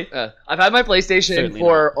really? I've had my PlayStation Certainly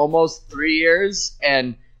for almost 3 years,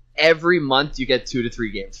 and every month you get 2 to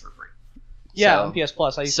 3 games for free. Yeah, So- on PS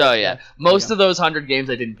Plus. I used So to, yeah, most of those 100 games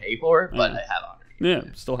I didn't pay for, but Yeah. I have 100. Yeah,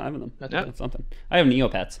 still having them. That's, Yeah. that's something. I have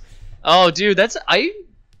Neopets. Oh, dude, I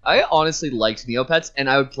honestly liked Neopets, and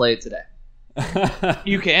I would play it today.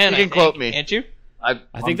 You can. You I can quote think, me. Can't you? I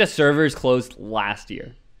think the servers closed last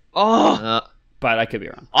year, Oh. but I could be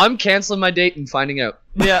wrong. I'm canceling my date and finding out.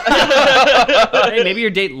 Yeah. Hey, maybe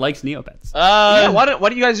your date likes Neopets. Yeah, why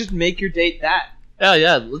don't you guys just make your date that?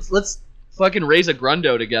 Yeah. Let's fucking raise a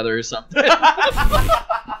Grundo together or something. Hey,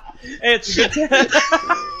 it's a good test.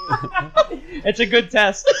 It's a good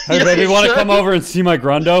test. Hey, Yes, baby, you want to should. come over and see my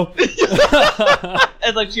Grundo?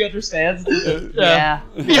 And like she understands. Yeah.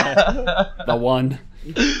 The one.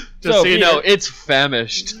 Just So, so you know, Peter- it's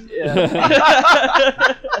famished.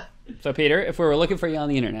 Yeah. So, Peter, if we were looking for you on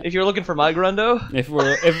the internet, If you're looking for my Grundo,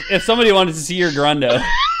 if somebody wanted to see your Grundo,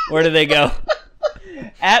 where do they go?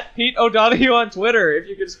 at Pete O'Donohue on Twitter. If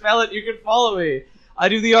you can spell it, you can follow me. I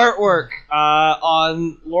do the artwork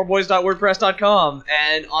on loreboys.wordpress.com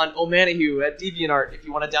and on Omanahue at DeviantArt if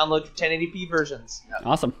you want to download 1080p versions.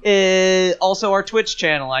 Awesome. Also, our Twitch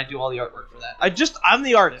channel, I do all the artwork for that. I'm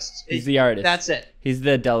the artist. He's the artist. That's it. He's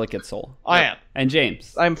the delicate soul. I am. And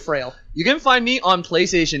James. I'm frail. You can find me on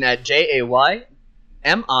PlayStation at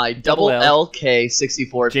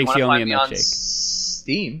JAYMILLK64. If you Jake's want to you owe me find a me on milkshake.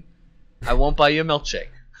 Steam, I won't buy you a milkshake.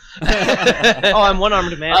 Oh, I'm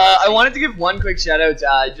one-armed man. I wanted to give one quick shout out.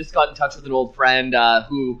 I just got in touch with an old friend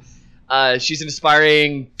who she's an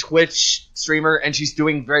aspiring Twitch streamer, and she's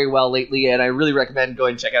doing very well lately. And I really recommend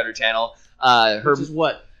going check out her channel. Which is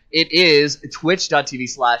what? It is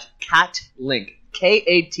twitch.tv/catlink.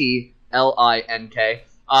 Katlink.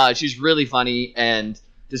 She's really funny, and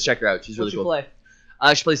just check her out. She's really What's she cool. play?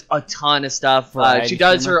 She plays a ton of stuff. Variety She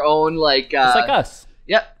does streamer. her own Just like us.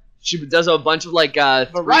 Yeah, she does a bunch of like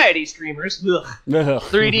Variety streamers. Ugh.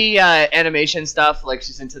 3D animation stuff. Like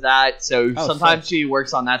she's into that, so Oh, sometimes sick. she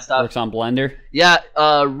works on that stuff. Works on Blender. Yeah,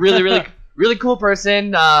 really cool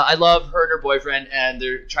person. I love her and her boyfriend, and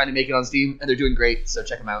they're trying to make it on Steam, and they're doing great. So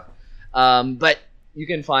check them out. But you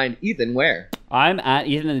can find Ethan where? I'm at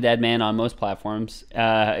Ethan the Dead Man on most platforms.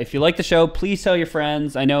 If you like the show, please tell your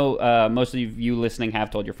friends. I know most of you listening have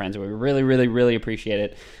told your friends, and we really, really, really appreciate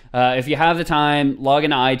it. If you have the time, log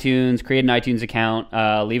into iTunes, create an iTunes account,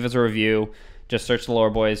 leave us a review. Just search the Lore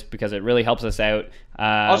Boys because it really helps us out.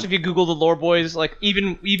 Also, if you Google the Lore Boys, like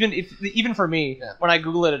even for me, Yeah. when I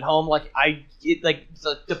Google it at home, like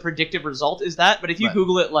the predictive result is that. But if you Right.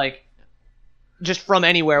 Google it like just from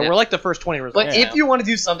anywhere, Yeah. we're like the first 20 results. But if you want to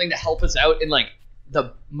do something to help us out in like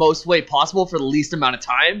the most way possible for the least amount of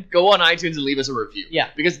time, go on iTunes and leave us a review. Yeah.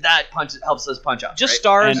 because that helps us punch up. just right?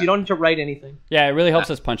 stars, And- you don't need to write anything. yeah, it really helps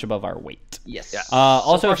us punch above our weight. Yes. Yeah.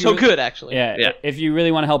 Also, so, if so you- good actually. Yeah, if you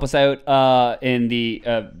really want to help us out in the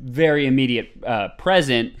very immediate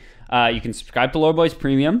present, you can subscribe to Lore Boys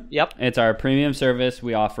Premium. Yep. It's our premium service.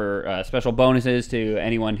 We offer special bonuses to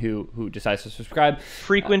anyone who decides to subscribe.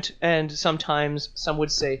 Frequent and sometimes some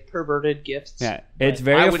would say perverted gifts. Yeah, but it's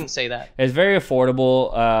very I aff- wouldn't say that. It's very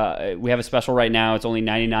affordable. We have a special right now. It's only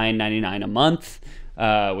 $99.99 a month,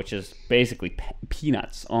 which is basically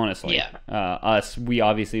peanuts, honestly. Yeah. We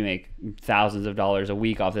obviously make thousands of dollars a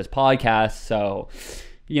week off this podcast, so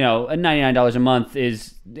 $99 a month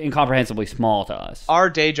is incomprehensibly small to us. Our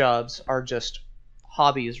day jobs are just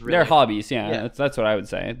hobbies, really. They're hobbies, yeah. Yeah. That's what I would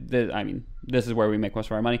say. This is where we make most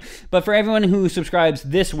of our money. But for everyone who subscribes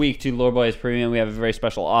this week to Lore Boys Premium, we have a very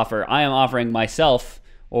special offer. I am offering myself,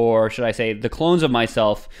 or should I say the clones of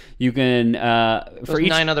myself, you can Those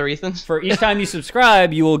 9 other Ethans. for each time you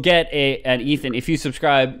subscribe, you will get an Ethan. If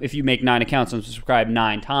you make 9 accounts and subscribe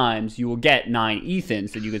 9 times, you will get 9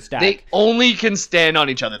 Ethans that you could stack. They only can stand on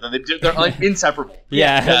each other. They're inseparable.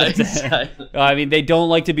 Yeah. exactly. I mean, they don't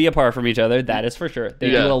like to be apart from each other. That is for sure.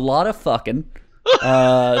 They Yeah. do a lot of fucking.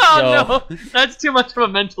 Oh no, that's too much of a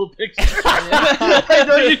mental picture. I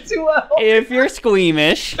know you too well. If you're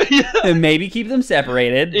squeamish, then maybe keep them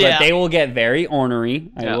separated. But Yeah. they will get very ornery.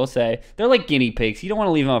 I Yeah. will say they're like guinea pigs. You don't want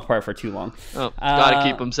to leave them apart for too long. Oh, gotta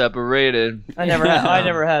keep them separated. I never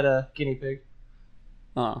had a guinea pig.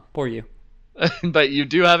 Oh, poor you. But you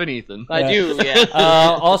do have an Ethan. I do, yeah.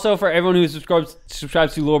 Also, for everyone who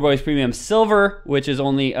subscribes to Lore Boys Premium Silver, which is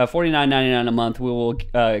only $49.99 a month, we will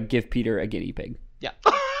give Peter a guinea pig Yeah.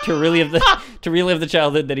 to relive the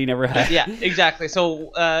childhood that he never had. Yeah, exactly.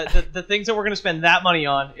 So the things that we're going to spend that money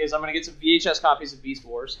on is I'm going to get some VHS copies of Beast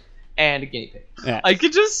Wars and a guinea pig. Yeah. I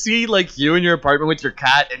could just see like you in your apartment with your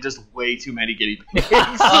cat and just way too many guinea pigs.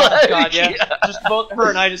 Oh, Like, God, yeah. Just both her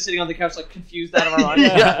and I just sitting on the couch, like, confused out of our minds.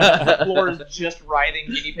 Yeah. The floor is just writhing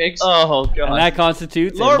guinea pigs. Oh god. And that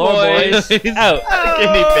constitutes Lore a Lore Boys. Boys out.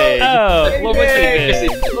 Guinea pig. Oh, Lore Boys guinea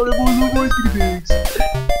pig. Lore Boys guinea pigs.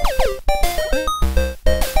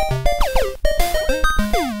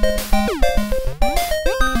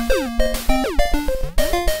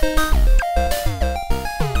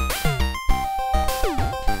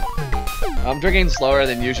 I'm drinking slower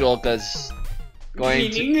than usual because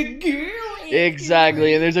going to...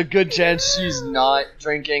 Exactly, and there's a good chance she's not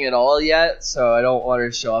drinking at all yet, so I don't want her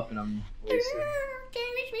to show up and I'm wasted.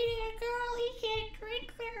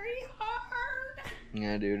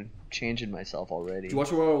 Yeah, dude, changing myself already. Did you watch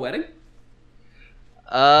the Royal Wedding?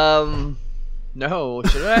 No,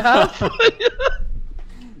 should I have?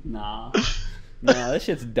 Nah, this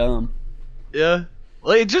shit's dumb. Yeah.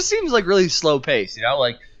 Well, it just seems like really slow pace, you know?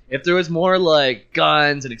 Like, if there was more, like,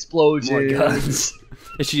 guns and explosions. More guns.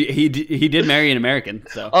 He did marry an American,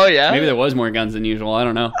 so Oh, yeah? maybe there was more guns than usual. I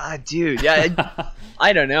don't know. Dude, yeah,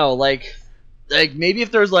 I don't know. Like, maybe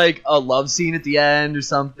if there was, like, a love scene at the end or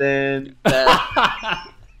something. That...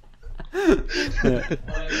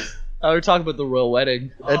 I were talking about the royal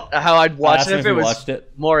wedding. How I'd watch it if it was watched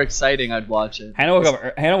it. more exciting. I'd watch it. Hannah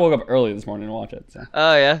woke up early this morning to watch it. So.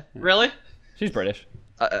 Oh yeah, Really? She's British.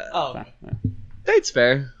 Oh. it's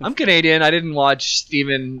fair. I'm Canadian. I didn't watch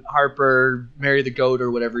Stephen Harper marry the goat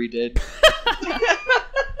or whatever he did.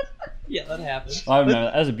 Yeah, that happened. I remember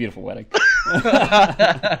that was a beautiful wedding.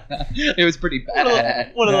 It was pretty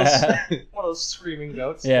bad. One of those screaming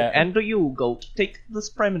goats. Yeah. And do you, goat, take this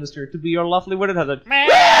prime minister to be your lovely wedding husband?